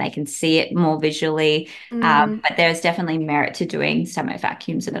leaner and they can see it more visually. Mm. But there's definitely merit to doing stomach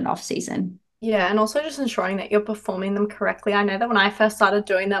vacuums in an off season. Yeah, and also just ensuring that you're performing them correctly. I know that when I first started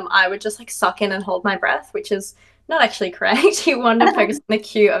doing them, I would just like suck in and hold my breath, which is not actually correct. You want to focus on the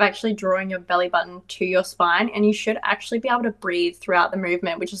cue of actually drawing your belly button to your spine, and you should actually be able to breathe throughout the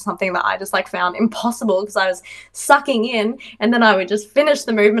movement, which is something that I just like found impossible because I was sucking in and then I would just finish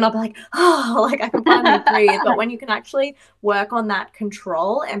the movement. I'll be like, oh, like I can finally breathe. But when you can actually work on that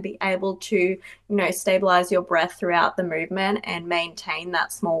control and be able to stabilize your breath throughout the movement and maintain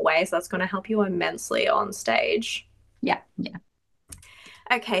that small waist, that's going to help you immensely on stage. Yeah, yeah.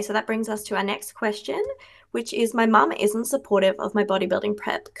 Okay, so that brings us to our next question, which is my mum isn't supportive of my bodybuilding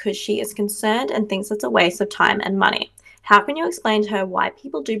prep because she is concerned and thinks it's a waste of time and money. How can you explain to her why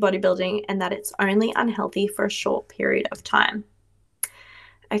people do bodybuilding and that it's only unhealthy for a short period of time?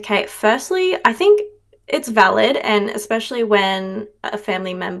 Okay, firstly, I think it's valid, and especially when a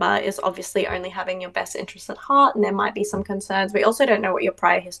family member is obviously only having your best interests at heart, and there might be some concerns. We also don't know what your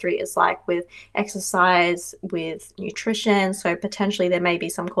prior history is like with exercise, with nutrition, so potentially there may be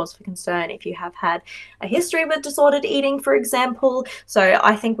some cause for concern if you have had a history with disordered eating, for example. So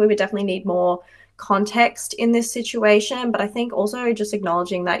I think we would definitely need more context in this situation, but I think also just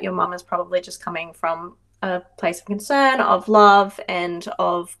acknowledging that your mum is probably just coming from a place of concern, of love, and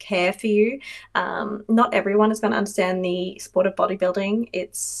of care for you. Not everyone is going to understand the sport of bodybuilding.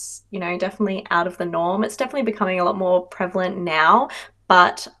 It's, definitely out of the norm. It's definitely becoming a lot more prevalent now.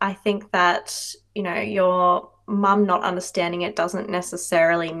 But I think that, your mum not understanding it doesn't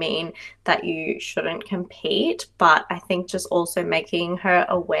necessarily mean that you shouldn't compete. But I think just also making her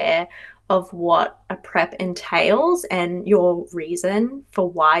aware of what a prep entails and your reason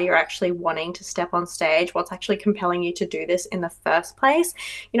for why you're actually wanting to step on stage, what's actually compelling you to do this in the first place.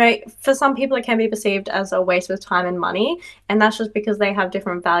 For some people, it can be perceived as a waste of time and money, and that's just because they have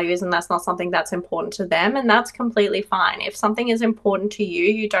different values and that's not something that's important to them, and that's completely fine. If something is important to you,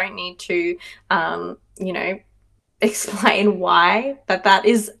 you don't need to, um, you know, explain why that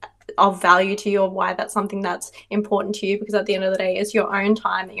is of value to you or why that's something that's important to you, because at the end of the day it's your own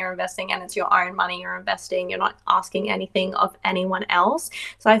time that you're investing and it's your own money you're investing. You're not asking anything of anyone else.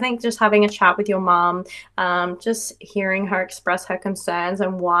 So I think just having a chat with your mom, just hearing her express her concerns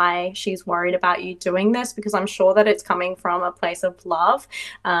and why she's worried about you doing this, because I'm sure that it's coming from a place of love.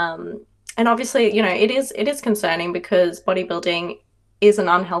 And obviously, it is concerning because bodybuilding is an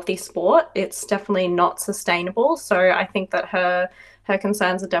unhealthy sport. It's definitely not sustainable. So I think that her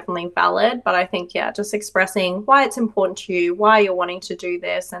concerns are definitely valid. But I think, yeah, just expressing why it's important to you, why you're wanting to do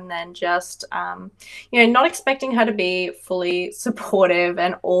this, and then just, not expecting her to be fully supportive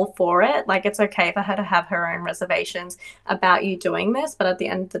and all for it. Like, it's okay for her to have her own reservations about you doing this. But at the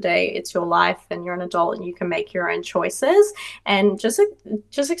end of the day, it's your life and you're an adult and you can make your own choices. And just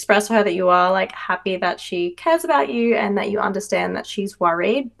express to her that you are like happy that she cares about you and that you understand that she's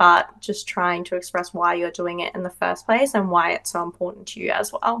worried, but just trying to express why you're doing it in the first place and why it's so important to you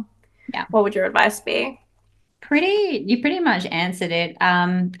as well. Yeah. What would your advice be? You pretty much answered it.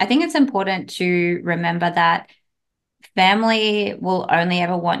 I think it's important to remember that family will only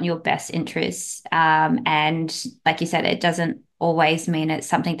ever want your best interests. And like you said, it doesn't always mean it's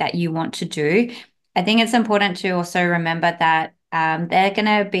something that you want to do. I think it's important to also remember that they're going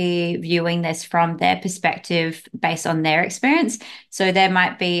to be viewing this from their perspective based on their experience. So there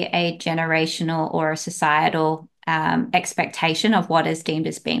might be a generational or a societal expectation of what is deemed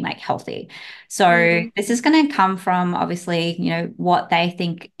as being like healthy. So Mm, this is going to come from obviously, what they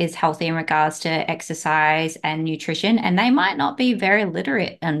think is healthy in regards to exercise and nutrition, and they might not be very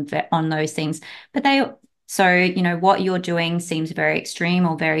literate on those things, but what you're doing seems very extreme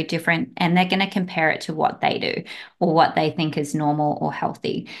or very different, and they're going to compare it to what they do or what they think is normal or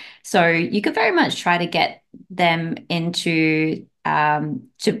healthy. So you could very much try to get them into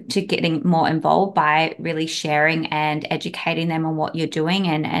to getting more involved by really sharing and educating them on what you're doing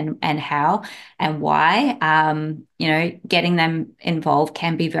and how and why. Getting them involved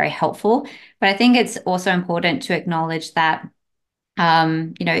can be very helpful. But I think it's also important to acknowledge that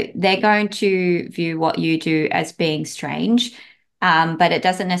they're going to view what you do as being strange, but it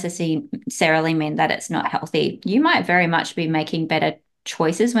doesn't necessarily mean that it's not healthy. You might very much be making better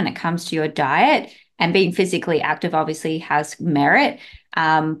choices when it comes to your diet, and being physically active obviously has merit.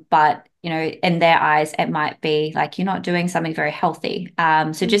 But in their eyes, it might be like you're not doing something very healthy.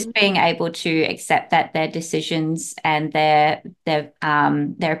 So just Mhm. being able to accept that their decisions and their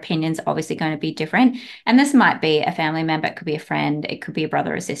opinions are obviously going to be different, and this might be a family member, it could be a friend, it could be a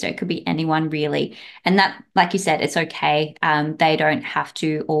brother or sister, it could be anyone really. And that, like you said, it's okay. They don't have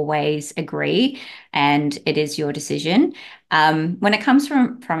to always agree, and it is your decision. When it comes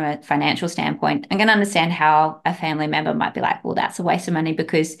from a financial standpoint, I'm going to understand how a family member might be like, well, that's a waste of money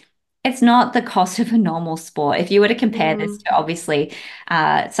because it's not the cost of a normal sport. If you were to compare this Mm, to obviously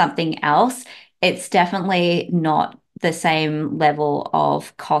something else, it's definitely not the same level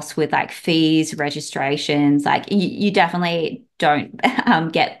of cost with like fees, registrations. Like you definitely don't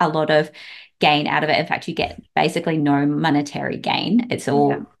get a lot of gain out of it. In fact, you get basically no monetary gain. It's yeah.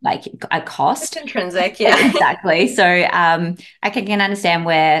 all like a It's cost. intrinsic, yeah. Exactly. So I can understand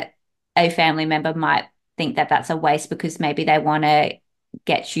where a family member might think that that's a waste because maybe they want to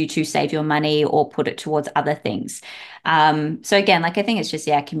get you to save your money or put it towards other things. So again, like I think it's just,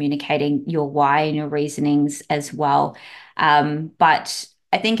 yeah, communicating your why and your reasonings as well. But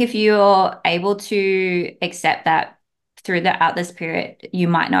I think if you're able to accept that throughout this period, you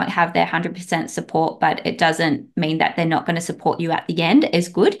might not have their 100% support, but it doesn't mean that they're not going to support you at the end is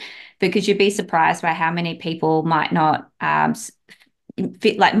good, because you'd be surprised by how many people might not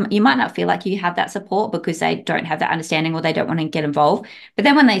feel like you might not feel like you have that support because they don't have that understanding or they don't want to get involved. But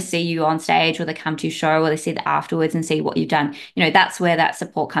then when they see you on stage or they come to your show or they see that afterwards and see what you've done, that's where that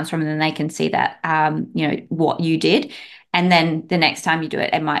support comes from. And then they can see that, what you did. And then the next time you do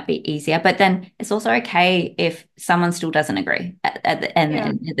it, it might be easier. But then it's also okay if someone still doesn't agree at the Yeah.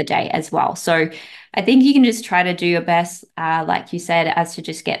 end of the day as well. So I think you can just try to do your best, like you said, as to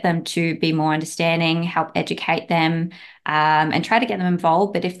just get them to be more understanding, help educate them, and try to get them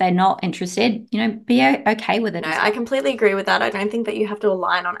involved. But if they're not interested, be okay with it No, as I well. completely agree with that. I don't think that you have to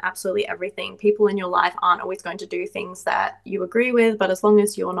align on absolutely everything. People in your life aren't always going to do things that you agree with, but as long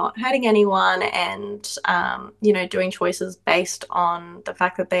as you're not hurting anyone and, doing choices based on the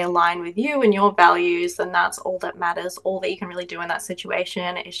fact that they align with you and your values, then that's all that matters. All that you can really do in that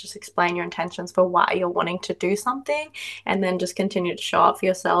situation is just explain your intentions for why you're wanting to do something and then just continue to show up for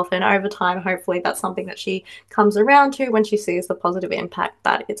yourself. And over time, hopefully, that's something that she comes around to when she sees the positive impact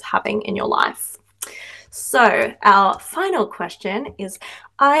that it's having in your life. So, our final question is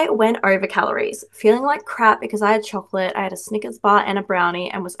I went over calories, feeling like crap because I had chocolate, I had a Snickers bar and a brownie,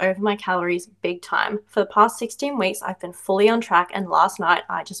 and was over my calories big time. For the past 16 weeks, I've been fully on track, and last night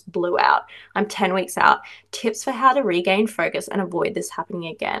I just blew out. I'm 10 weeks out. Tips for how to regain focus and avoid this happening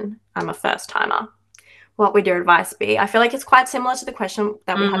again. I'm a first timer. What would your advice be? I feel like it's quite similar to the question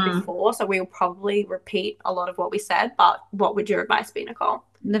that we had Mm. before, so we'll probably repeat a lot of what we said, but what would your advice be, Nicole?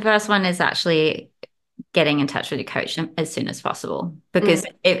 The first one is actually getting in touch with your coach as soon as possible. Because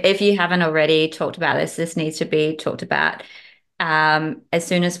Mm, if you haven't already talked about this needs to be talked about as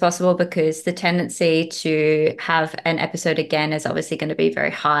soon as possible, because the tendency to have an episode again is obviously going to be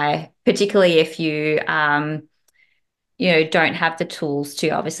very high, particularly if you don't have the tools to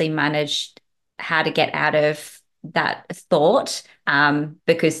obviously manage how to get out of that thought,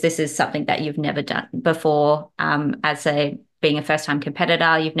 because this is something that you've never done before, as a being a first time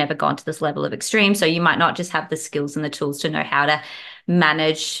competitor. You've never gone to this level of extreme, so you might not just have the skills and the tools to know how to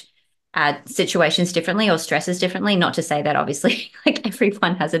manage situations differently or stresses differently. Not to say that obviously like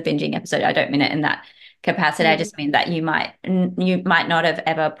everyone has a binging episode, I don't mean it in that capacity. I mm. just mean that you might not have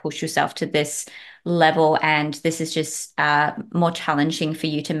ever pushed yourself to this level, and this is just more challenging for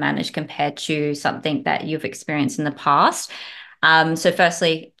you to manage compared to something that you've experienced in the past. So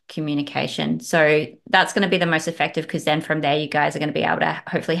firstly, communication. So that's going to be the most effective, because then from there you guys are going to be able to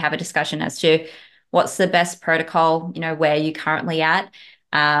hopefully have a discussion as to what's the best protocol, where you're currently at,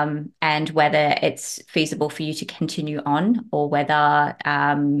 and whether it's feasible for you to continue on, or whether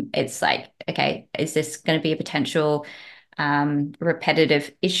it's like, okay, is this going to be a potential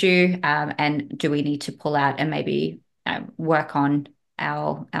repetitive issue, and do we need to pull out and maybe work on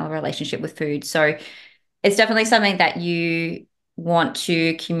our relationship with food? So it's definitely something that you want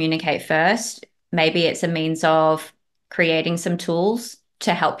to communicate first. Maybe it's a means of creating some tools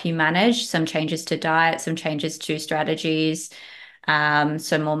to help you manage some changes to diet, some changes to strategies,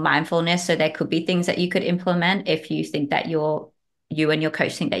 So more mindfulness. So there could be things that you could implement if you think that you and your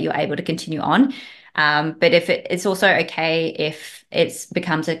coach think that you're able to continue on. But if it's also okay if it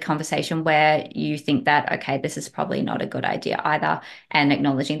becomes a conversation where you think that, okay, this is probably not a good idea either, and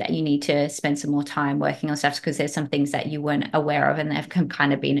acknowledging that you need to spend some more time working on stuff because there's some things that you weren't aware of and they've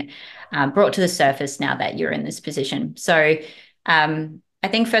kind of been brought to the surface now that you're in this position. So I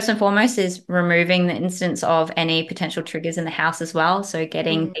think first and foremost is removing the instance of any potential triggers in the house as well. So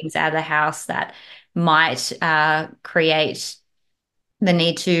getting things out of the house that might create the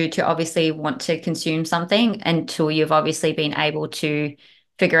need to obviously want to consume something until you've obviously been able to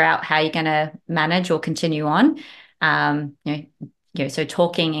figure out how you're going to manage or continue on. So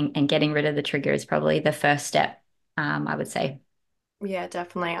talking and getting rid of the trigger is probably the first step, I would say. Yeah,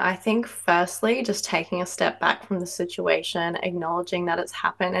 definitely. I think firstly, just taking a step back from the situation, acknowledging that it's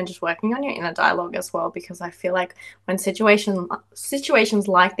happened and just working on your inner dialogue as well, because I feel like when situations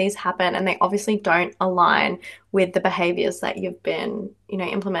like these happen and they obviously don't align with the behaviors that you've been,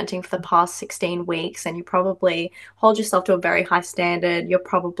 implementing for the past 16 weeks, and you probably hold yourself to a very high standard, you're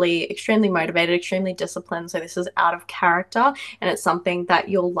probably extremely motivated, extremely disciplined, so this is out of character and it's something that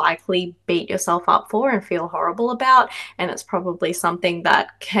you'll likely beat yourself up for and feel horrible about. And it's probably something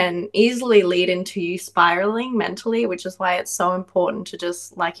that can easily lead into you spiraling mentally, which is why it's so important to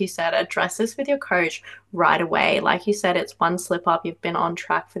just, like you said, address this with your coach right away. Like you said, it's one slip up. You've been on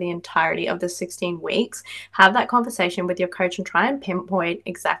track for the entirety of the 16 weeks. Have that conversation with your coach and try and pinpoint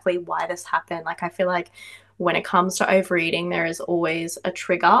exactly why this happened. Like, I feel like when it comes to overeating, there is always a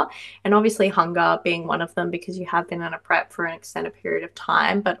trigger, and obviously hunger being one of them because you have been in a prep for an extended period of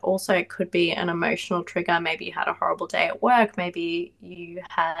time, but also it could be an emotional trigger. Maybe you had a horrible day at work, maybe you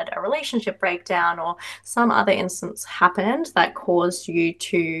had a relationship breakdown, or some other instance happened that caused you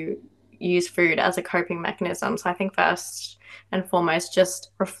to use food as a coping mechanism. So I think first and foremost, just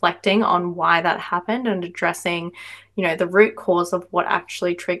reflecting on why that happened and addressing, the root cause of what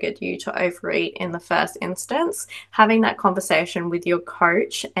actually triggered you to overeat in the first instance, having that conversation with your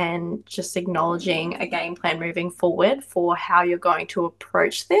coach and just acknowledging a game plan moving forward for how you're going to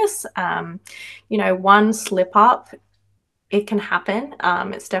approach this. One slip up, it can happen.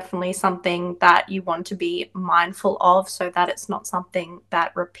 It's definitely something that you want to be mindful of so that it's not something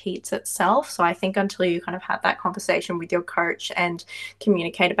that repeats itself. So I think until you kind of have that conversation with your coach and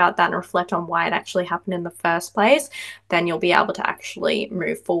communicate about that and reflect on why it actually happened in the first place, then you'll be able to actually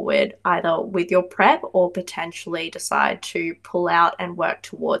move forward either with your prep or potentially decide to pull out and work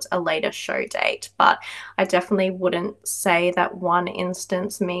towards a later show date. But I definitely wouldn't say that one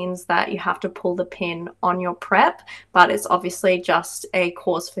instance means that you have to pull the pin on your prep, but it's obviously just a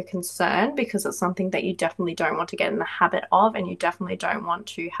cause for concern because it's something that you definitely don't want to get in the habit of, and you definitely don't want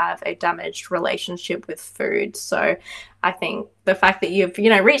to have a damaged relationship with food. So I think the fact that you've,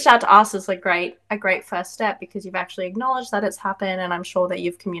 reached out to us is a great first step because you've actually acknowledged that it's happened, and I'm sure that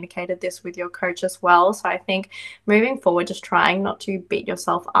you've communicated this with your coach as well. So I think moving forward, just trying not to beat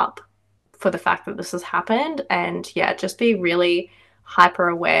yourself up for the fact that this has happened, and yeah, just be really hyper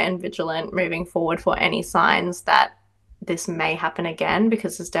aware and vigilant moving forward for any signs that this may happen again,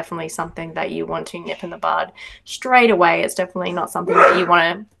 because it's definitely something that you want to nip in the bud straight away. It's definitely not something that you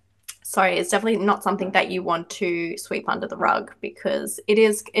want to it's definitely not something that you want to sweep under the rug, because it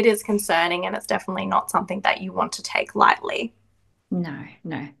is concerning, and it's definitely not something that you want to take lightly. No,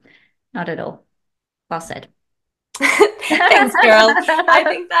 not at all. Well said. Thanks, girl. I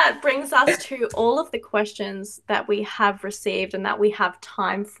think that brings us to all of the questions that we have received and that we have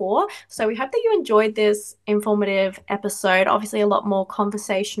time for. So we hope that you enjoyed this informative episode. Obviously, a lot more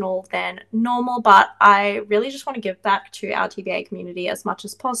conversational than normal, but I really just want to give back to our TBA community as much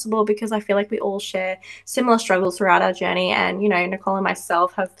as possible because I feel like we all share similar struggles throughout our journey. And, Nicole and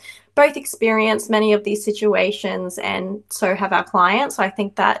myself have both experienced many of these situations, and so have our clients. So I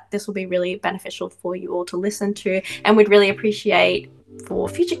think that this will be really beneficial for you all to listen to, and we'd really appreciate for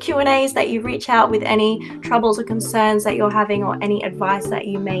future Q&As that you reach out with any troubles or concerns that you're having or any advice that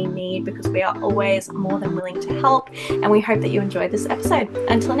you may need, because we are always more than willing to help. And we hope that you enjoyed this episode.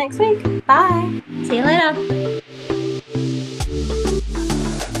 Until next week, bye. See you later.